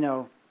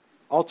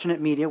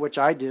 alternate media, which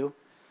I do,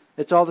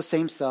 it's all the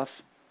same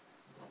stuff.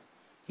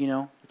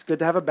 It's good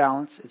to have a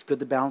balance. It's good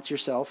to balance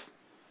yourself.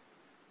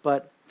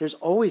 But there's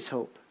always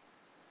hope.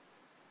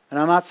 And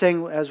I'm not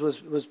saying, as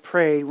was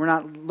prayed, we're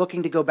not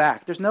looking to go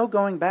back. There's no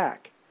going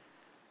back.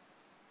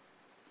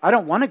 I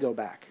don't want to go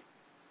back.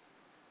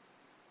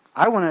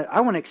 I want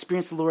to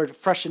experience the Lord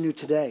fresh and new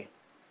today.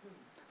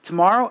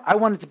 Tomorrow, I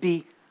want it to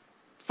be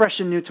fresh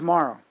and new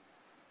tomorrow.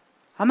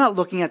 I'm not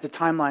looking at the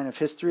timeline of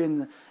history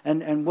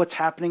and what's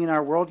happening in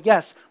our world.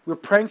 Yes, we're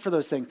praying for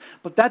those things.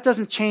 But that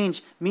doesn't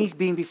change me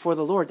being before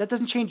the Lord. That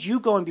doesn't change you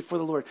going before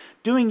the Lord.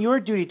 Doing your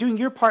duty, doing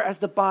your part as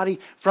the body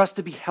for us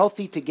to be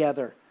healthy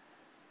together.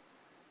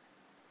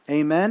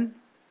 Amen?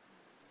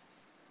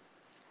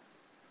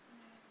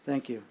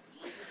 Thank you.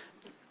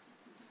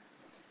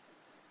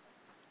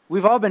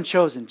 We've all been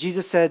chosen.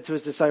 Jesus said to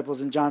his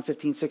disciples in John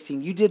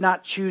 15:16, you did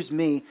not choose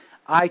me,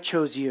 I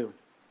chose you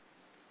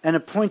and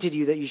appointed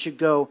you that you should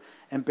go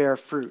and bear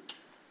fruit.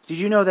 Did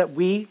you know that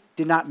we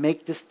did not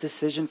make this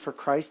decision for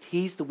Christ?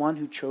 He's the one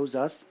who chose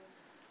us.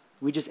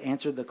 We just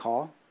answered the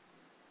call.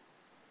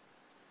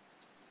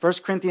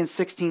 1 Corinthians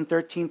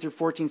 16:13 through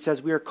 14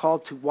 says we are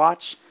called to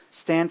watch,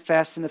 stand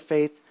fast in the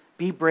faith,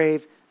 be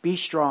brave, be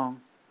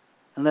strong,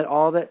 and let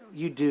all that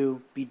you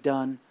do be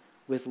done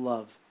with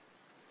love.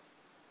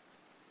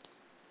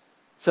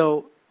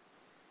 So,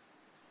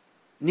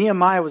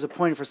 Nehemiah was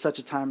appointed for such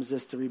a time as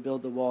this to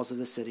rebuild the walls of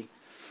the city.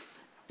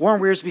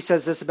 Warren Wiersbe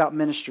says this about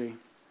ministry.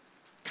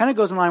 Kind of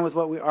goes in line with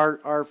what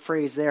our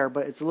phrase there,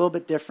 but it's a little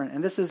bit different.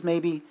 And this is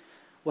maybe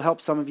will help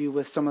some of you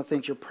with some of the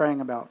things you're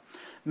praying about.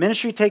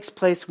 Ministry takes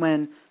place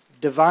when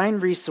divine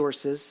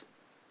resources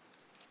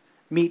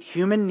meet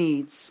human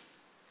needs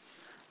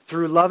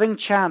through loving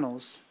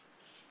channels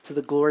to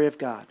the glory of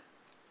God.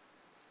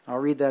 I'll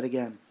read that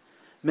again.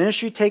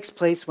 Ministry takes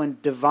place when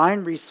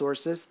divine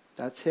resources,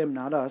 that's him,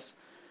 not us,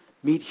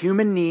 meet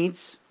human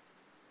needs.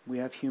 We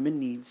have human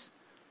needs.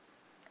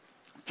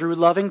 Through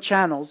loving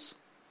channels,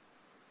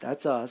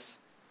 that's us,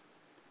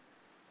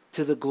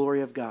 to the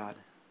glory of God.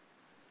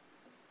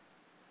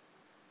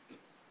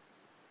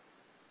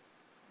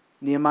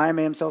 Nehemiah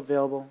made himself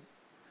available.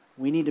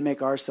 We need to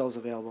make ourselves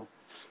available.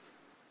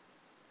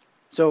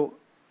 So,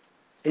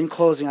 in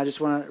closing, I just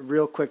want to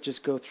real quick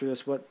just go through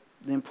this, what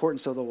the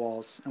importance of the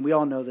walls. And we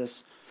all know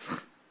this.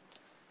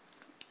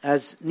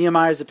 As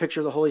Nehemiah is a picture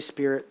of the Holy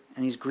Spirit,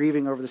 and he's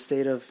grieving over the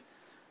state of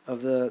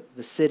the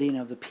city and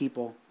of the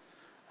people,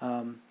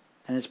 and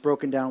its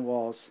broken down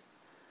walls.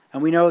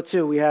 And we know,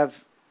 too, we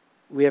have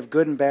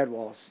good and bad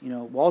walls.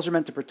 Walls are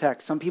meant to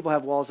protect. Some people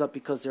have walls up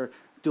because they're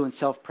doing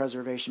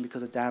self-preservation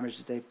because of damage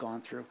that they've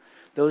gone through.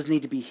 Those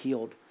need to be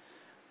healed.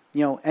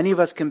 Any of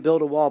us can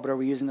build a wall, but are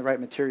we using the right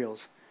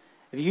materials?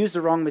 If you use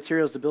the wrong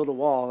materials to build a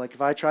wall, like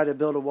if I try to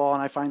build a wall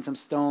and I find some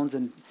stones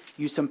and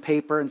use some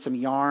paper and some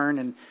yarn,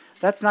 and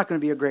that's not going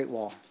to be a great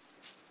wall.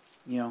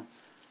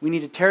 We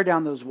need to tear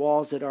down those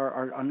walls that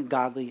are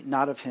ungodly,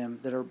 not of Him,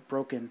 that are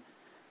broken,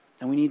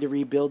 and we need to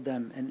rebuild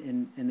them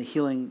in the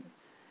healing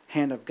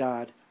hand of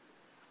God.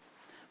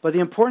 But the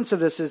importance of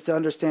this is to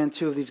understand,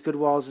 too, of these good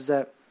walls is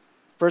that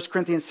 1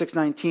 Corinthians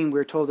 6:19,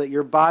 we're told that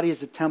your body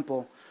is a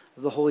temple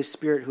of the Holy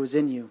Spirit who is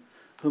in you,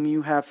 whom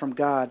you have from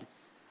God,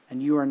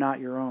 and you are not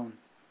your own.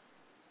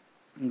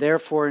 And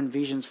therefore, in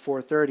Ephesians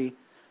 4:30,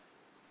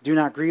 do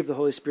not grieve the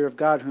Holy Spirit of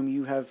God, whom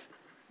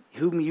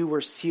you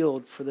were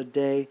sealed for the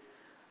day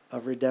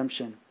of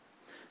redemption.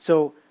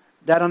 So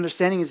that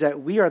understanding is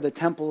that we are the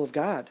temple of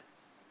God.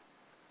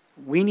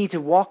 We need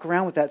to walk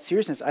around with that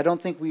seriousness. I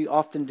don't think we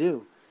often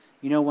do.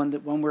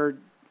 When we're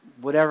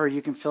whatever,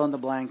 you can fill in the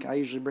blank. I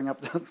usually bring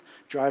up the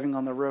driving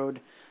on the road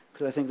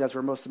because I think that's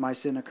where most of my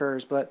sin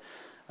occurs. But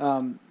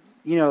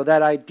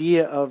that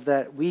idea of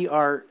that we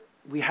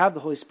have the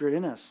Holy Spirit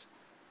in us.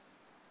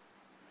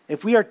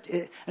 If we are,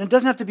 and it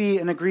doesn't have to be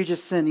an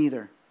egregious sin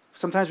either.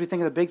 Sometimes we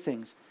think of the big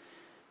things.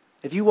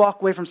 If you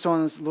walk away from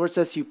someone, the Lord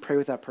says to you, pray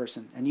with that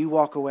person, and you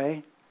walk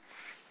away,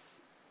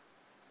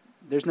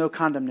 there's no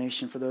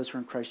condemnation for those who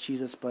are in Christ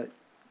Jesus, but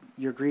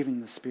you're grieving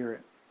the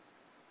Spirit.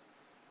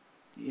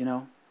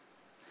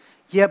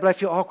 Yeah, but I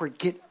feel awkward.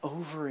 Get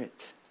over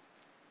it.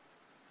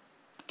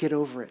 Get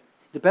over it.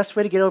 The best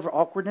way to get over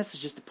awkwardness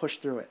is just to push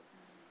through it.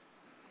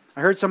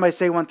 I heard somebody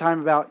say one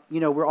time about,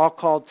 we're all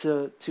called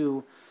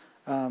to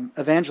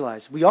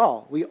evangelize. We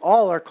all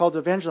are called to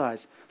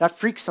evangelize. That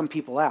freaks some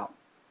people out.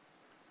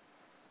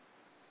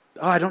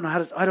 Oh, I don't know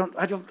how to.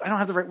 I don't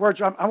have the right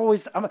words.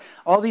 I'm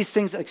all these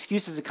things,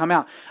 excuses that come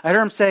out. I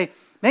heard him say,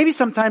 maybe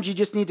sometimes you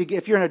just need to,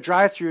 if you're in a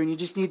drive-through and you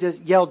just need to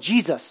yell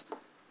Jesus,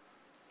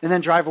 and then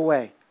drive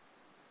away.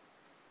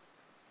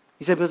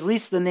 He said, because at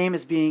least the name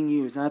is being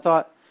used. And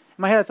in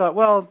my head, I thought,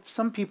 well,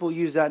 some people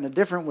use that in a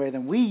different way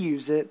than we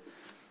use it.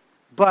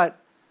 But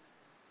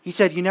he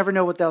said, you never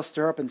know what they'll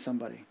stir up in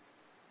somebody.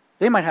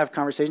 They might have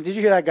conversations. Did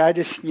you hear that guy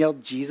just yell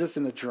Jesus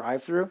in the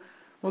drive-thru?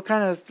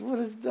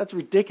 That's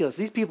ridiculous.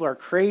 These people are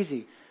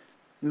crazy.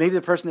 Maybe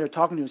the person they're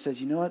talking to says,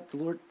 you know what,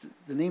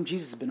 the name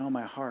Jesus has been on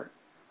my heart.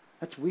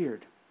 That's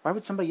weird. Why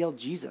would somebody yell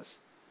Jesus?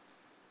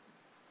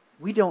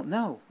 We don't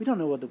know. We don't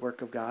know what the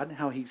work of God and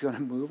how He's going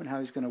to move and how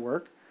He's going to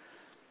work.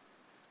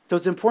 So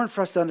it's important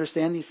for us to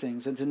understand these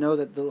things and to know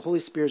that the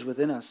Holy Spirit is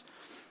within us.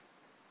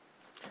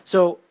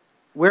 So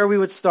where we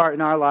would start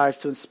in our lives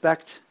to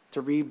inspect,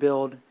 to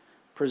rebuild,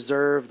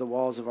 preserve the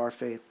walls of our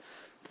faith.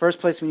 The first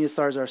place we need to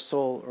start is our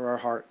soul or our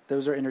heart.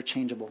 Those are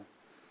interchangeable.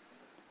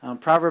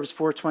 Proverbs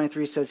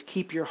 4:23 says,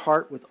 keep your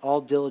heart with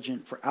all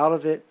diligence, for out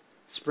of it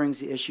springs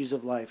the issues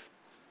of life.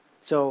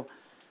 So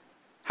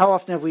how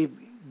often have we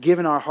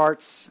given our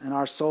hearts and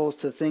our souls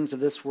to the things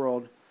of this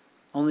world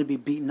only to be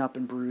beaten up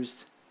and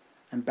bruised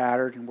and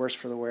battered and worse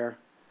for the wear?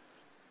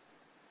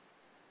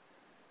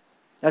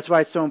 That's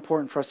why it's so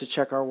important for us to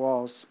check our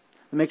walls,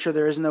 to make sure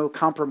there is no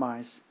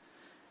compromise.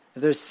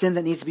 If there's sin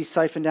that needs to be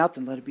siphoned out,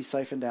 then let it be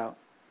siphoned out.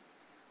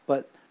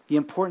 But the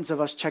importance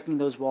of us checking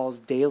those walls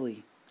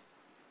daily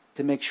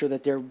to make sure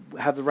that they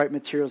have the right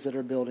materials that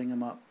are building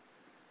them up.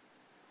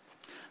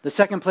 The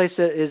second place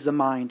is the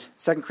mind.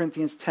 2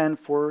 Corinthians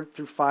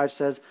 10:4-5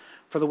 says,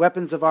 for the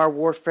weapons of our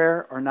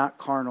warfare are not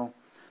carnal,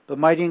 but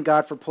mighty in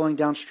God for pulling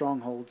down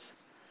strongholds,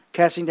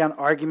 casting down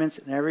arguments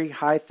and every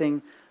high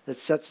thing that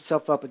sets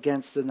itself up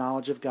against the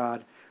knowledge of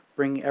God,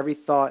 bringing every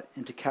thought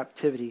into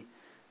captivity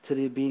to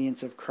the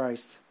obedience of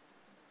Christ.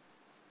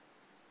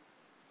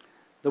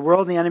 The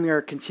world and the enemy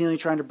are continually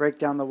trying to break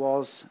down the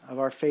walls of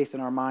our faith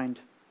and our mind.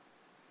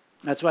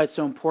 That's why it's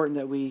so important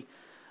that we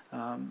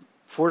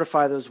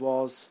fortify those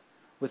walls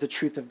with the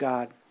truth of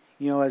God.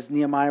 As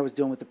Nehemiah was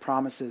doing with the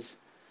promises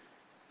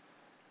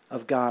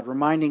of God,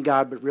 reminding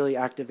God, but really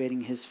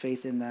activating his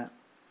faith in that.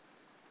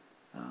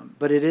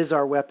 But it is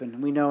our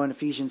weapon. We know in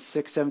Ephesians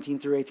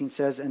 6:17-18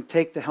 says, and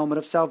take the helmet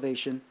of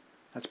salvation,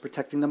 that's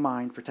protecting the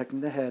mind,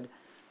 protecting the head,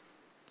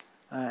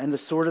 and the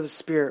sword of the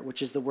Spirit,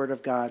 which is the word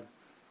of God,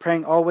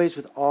 praying always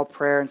with all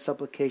prayer and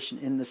supplication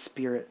in the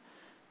Spirit,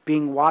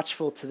 being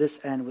watchful to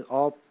this end with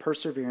all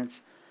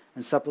perseverance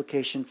and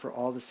supplication for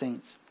all the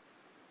saints.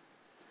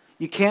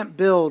 You can't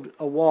build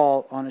a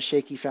wall on a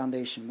shaky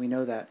foundation. We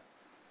know that.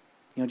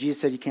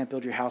 Jesus said you can't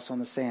build your house on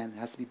the sand. It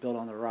has to be built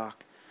on the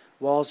rock.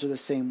 Walls are the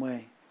same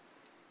way.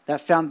 That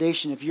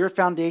foundation, if your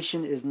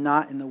foundation is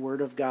not in the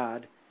Word of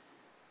God,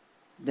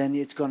 then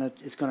it's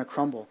gonna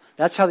crumble.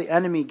 That's how the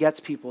enemy gets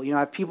people. I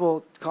have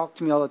people talk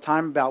to me all the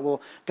time about,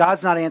 well,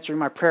 God's not answering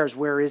my prayers.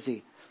 Where is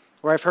he?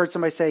 Or I've heard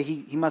somebody say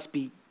he must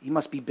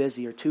be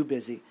busy or too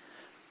busy.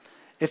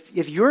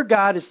 If your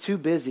God is too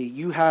busy,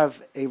 you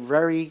have a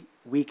very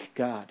weak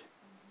God.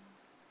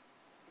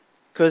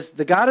 Because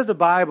the God of the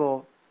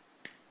Bible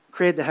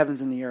created the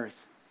heavens and the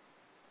earth.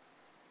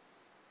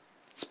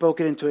 Spoke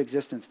it into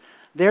existence.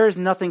 There is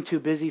nothing too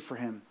busy for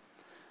him.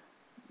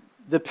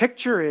 The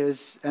picture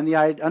is, and the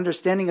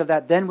understanding of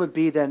that then would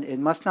be, then it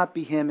must not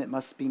be him, it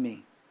must be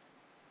me.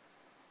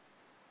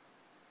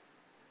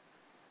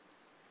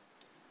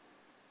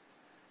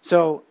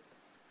 So,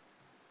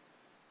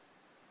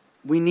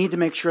 we need to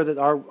make sure that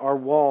our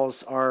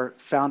walls are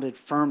founded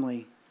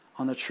firmly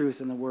on the truth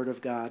and the Word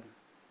of God.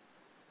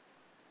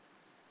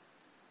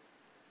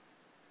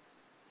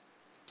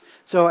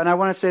 So, and I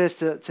want to say this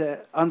to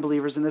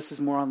unbelievers, and this is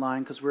more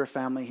online because we're a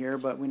family here,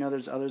 but we know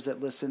there's others that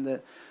listen,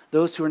 that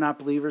those who are not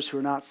believers, who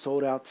are not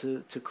sold out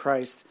to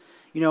Christ,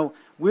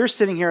 we're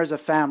sitting here as a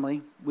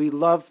family. We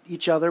love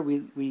each other.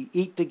 We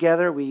eat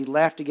together. We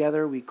laugh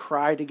together. We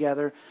cry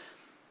together.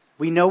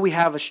 We know we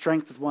have a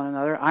strength with one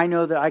another. I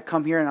know that I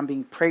come here and I'm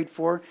being prayed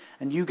for,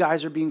 and you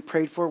guys are being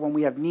prayed for. When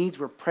we have needs,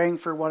 we're praying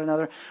for one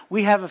another.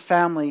 We have a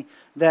family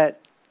that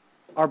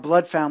our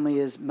blood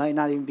family might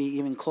not even be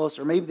even close,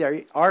 or maybe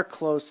they are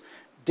close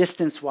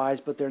distance-wise,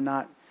 but they're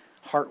not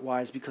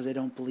heart-wise because they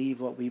don't believe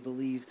what we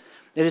believe.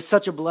 It is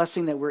such a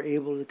blessing that we're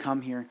able to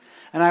come here.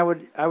 And I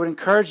would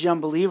encourage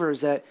young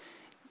believers that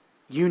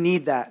you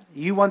need that.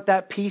 You want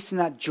that peace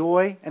and that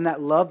joy and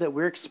that love that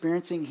we're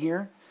experiencing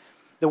here.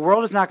 The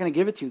world is not going to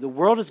give it to you. The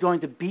world is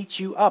going to beat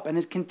you up, and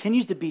it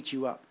continues to beat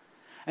you up.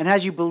 And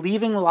as you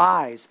believing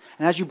lies,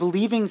 and as you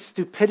believing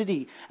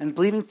stupidity, and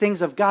believing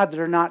things of God that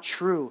are not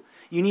true,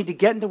 you need to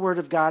get in the Word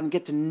of God and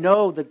get to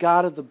know the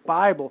God of the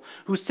Bible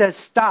who says,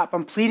 stop.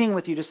 I'm pleading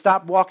with you to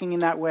stop walking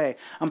in that way.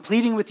 I'm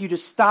pleading with you to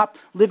stop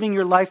living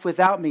your life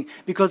without me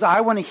because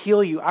I want to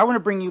heal you. I want to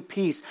bring you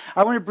peace.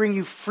 I want to bring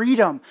you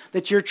freedom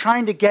that you're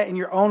trying to get in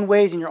your own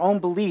ways and your own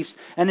beliefs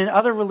and in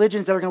other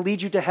religions that are going to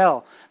lead you to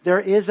hell. There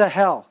is a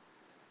hell.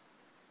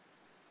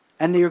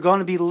 And you're going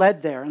to be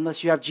led there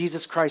unless you have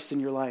Jesus Christ in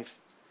your life.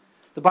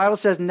 The Bible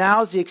says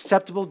now is the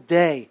acceptable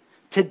day.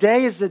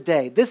 Today is the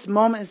day. This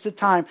moment is the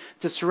time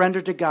to surrender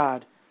to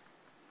God.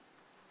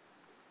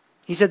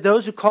 He said,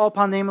 those who call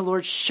upon the name of the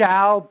Lord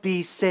shall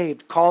be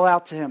saved. Call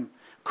out to him.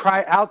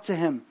 Cry out to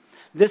him.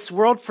 This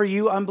world for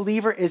you,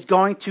 unbeliever, is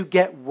going to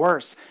get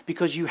worse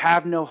because you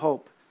have no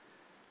hope.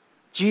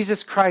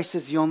 Jesus Christ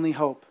is the only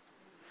hope.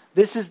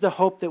 This is the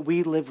hope that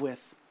we live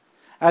with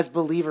as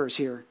believers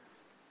here.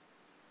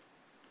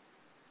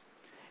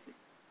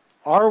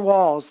 Our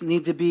walls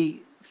need to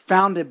be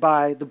founded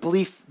by the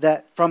belief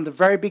that from the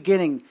very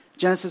beginning,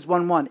 Genesis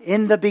 1:1,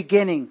 in the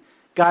beginning,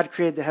 God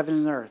created the heaven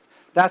and earth.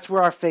 That's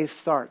where our faith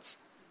starts.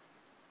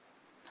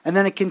 And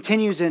then it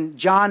continues in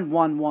John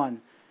 1:1,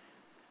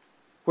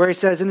 where he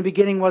says, in the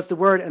beginning was the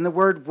Word, and the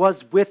Word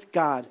was with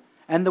God,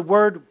 and the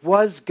Word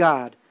was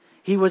God.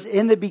 He was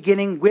in the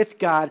beginning with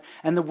God,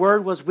 and the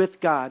Word was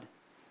with God.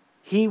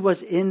 He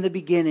was in the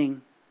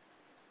beginning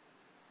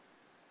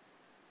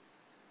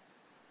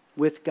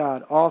with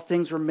God. All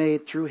things were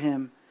made through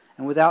him,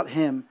 and without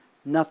him,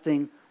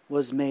 nothing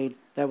was made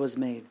that was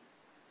made.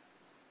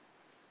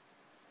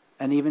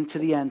 And even to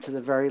the end, to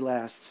the very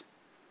last.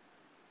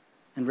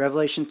 In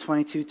Revelation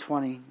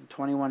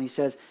 22:20-21, he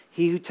says,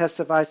 he who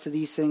testifies to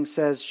these things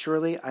says,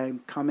 surely I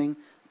am coming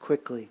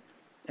quickly.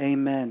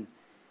 Amen.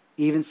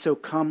 Even so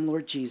come,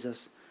 Lord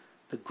Jesus.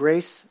 The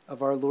grace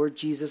of our Lord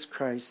Jesus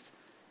Christ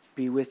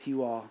be with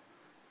you all.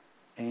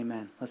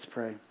 Amen. Let's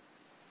pray.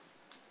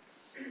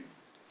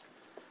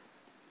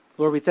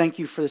 Lord, we thank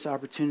you for this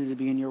opportunity to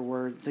be in your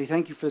word. We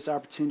thank you for this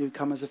opportunity to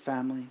come as a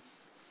family.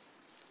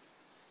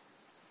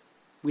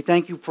 We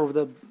thank you for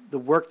the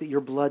work that your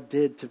blood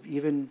did to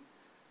even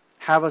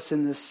have us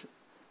in this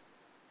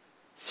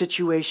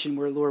situation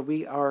where, Lord,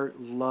 we are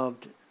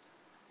loved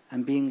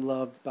and being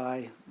loved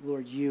by,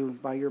 Lord, you,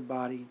 by your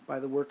body, by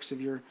the works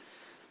of your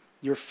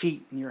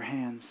feet and your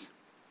hands.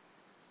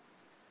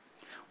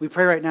 We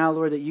pray right now,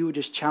 Lord, that you would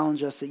just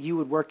challenge us, that you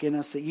would work in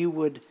us, that you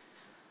would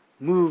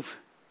move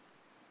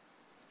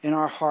in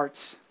our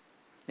hearts.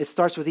 It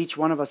starts with each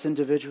one of us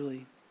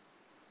individually.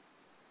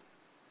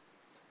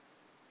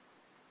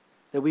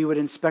 That we would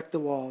inspect the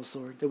walls,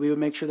 Lord. That we would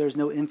make sure there's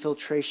no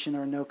infiltration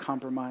or no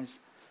compromise.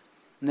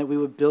 And that we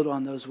would build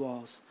on those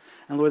walls.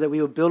 And Lord, that we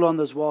would build on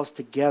those walls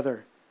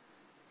together.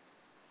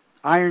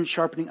 Iron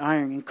sharpening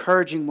iron,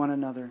 encouraging one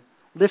another,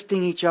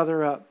 lifting each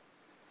other up.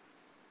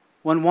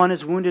 When one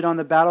is wounded on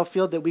the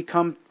battlefield, that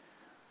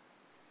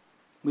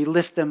we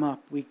lift them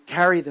up. We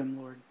carry them,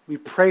 Lord. We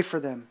pray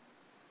for them.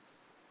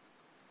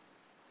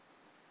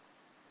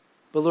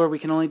 But Lord, we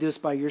can only do this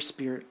by your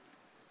Spirit.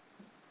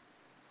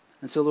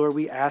 And so, Lord,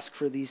 we ask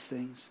for these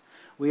things.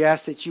 We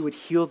ask that you would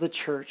heal the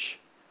church.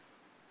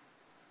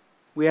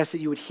 We ask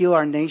that you would heal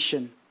our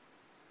nation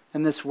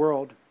and this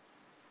world.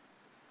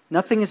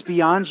 Nothing is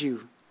beyond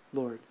you,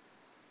 Lord.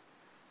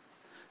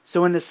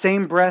 So in the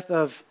same breath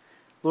of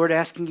Lord,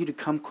 asking you to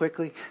come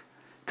quickly.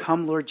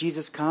 Come, Lord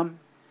Jesus, come.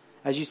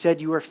 As you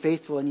said, you are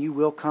faithful and you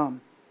will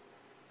come.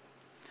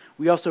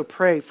 We also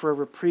pray for a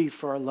reprieve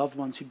for our loved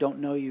ones who don't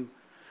know you,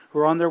 who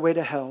are on their way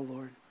to hell,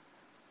 Lord,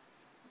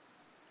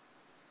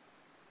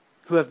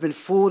 who have been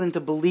fooled into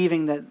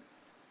believing that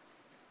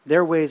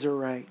their ways are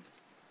right,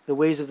 the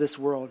ways of this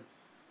world,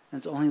 and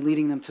it's only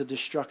leading them to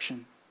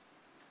destruction.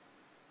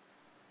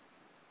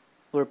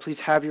 Lord, please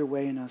have your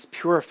way in us.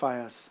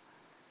 Purify us.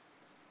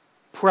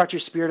 Pour out your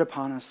Spirit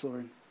upon us,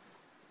 Lord.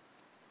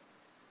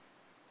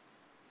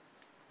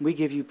 We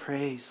give you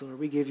praise, Lord.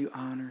 We give you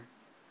honor.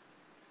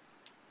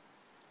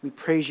 We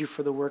praise you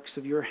for the works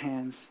of your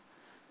hands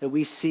that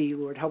we see,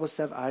 Lord. Help us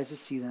to have eyes to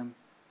see them.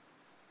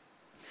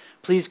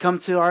 Please come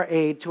to our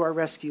aid, to our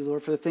rescue,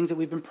 Lord, for the things that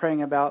we've been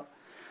praying about,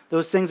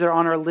 those things that are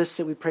on our list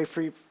that we pray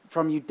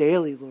from you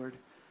daily, Lord.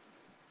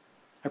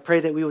 I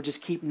pray that we will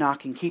just keep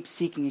knocking, keep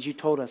seeking as you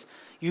told us.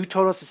 You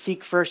told us to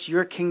seek first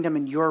your kingdom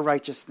and your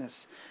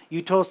righteousness.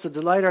 You told us to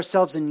delight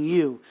ourselves in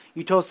you.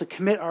 You told us to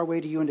commit our way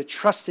to you and to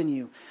trust in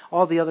you.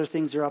 All the other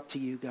things are up to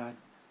you, God.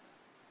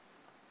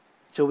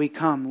 So we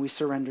come, we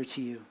surrender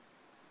to you.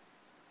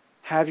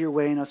 Have your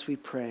way in us, we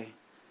pray.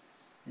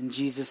 In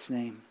Jesus'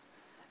 name,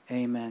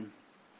 amen.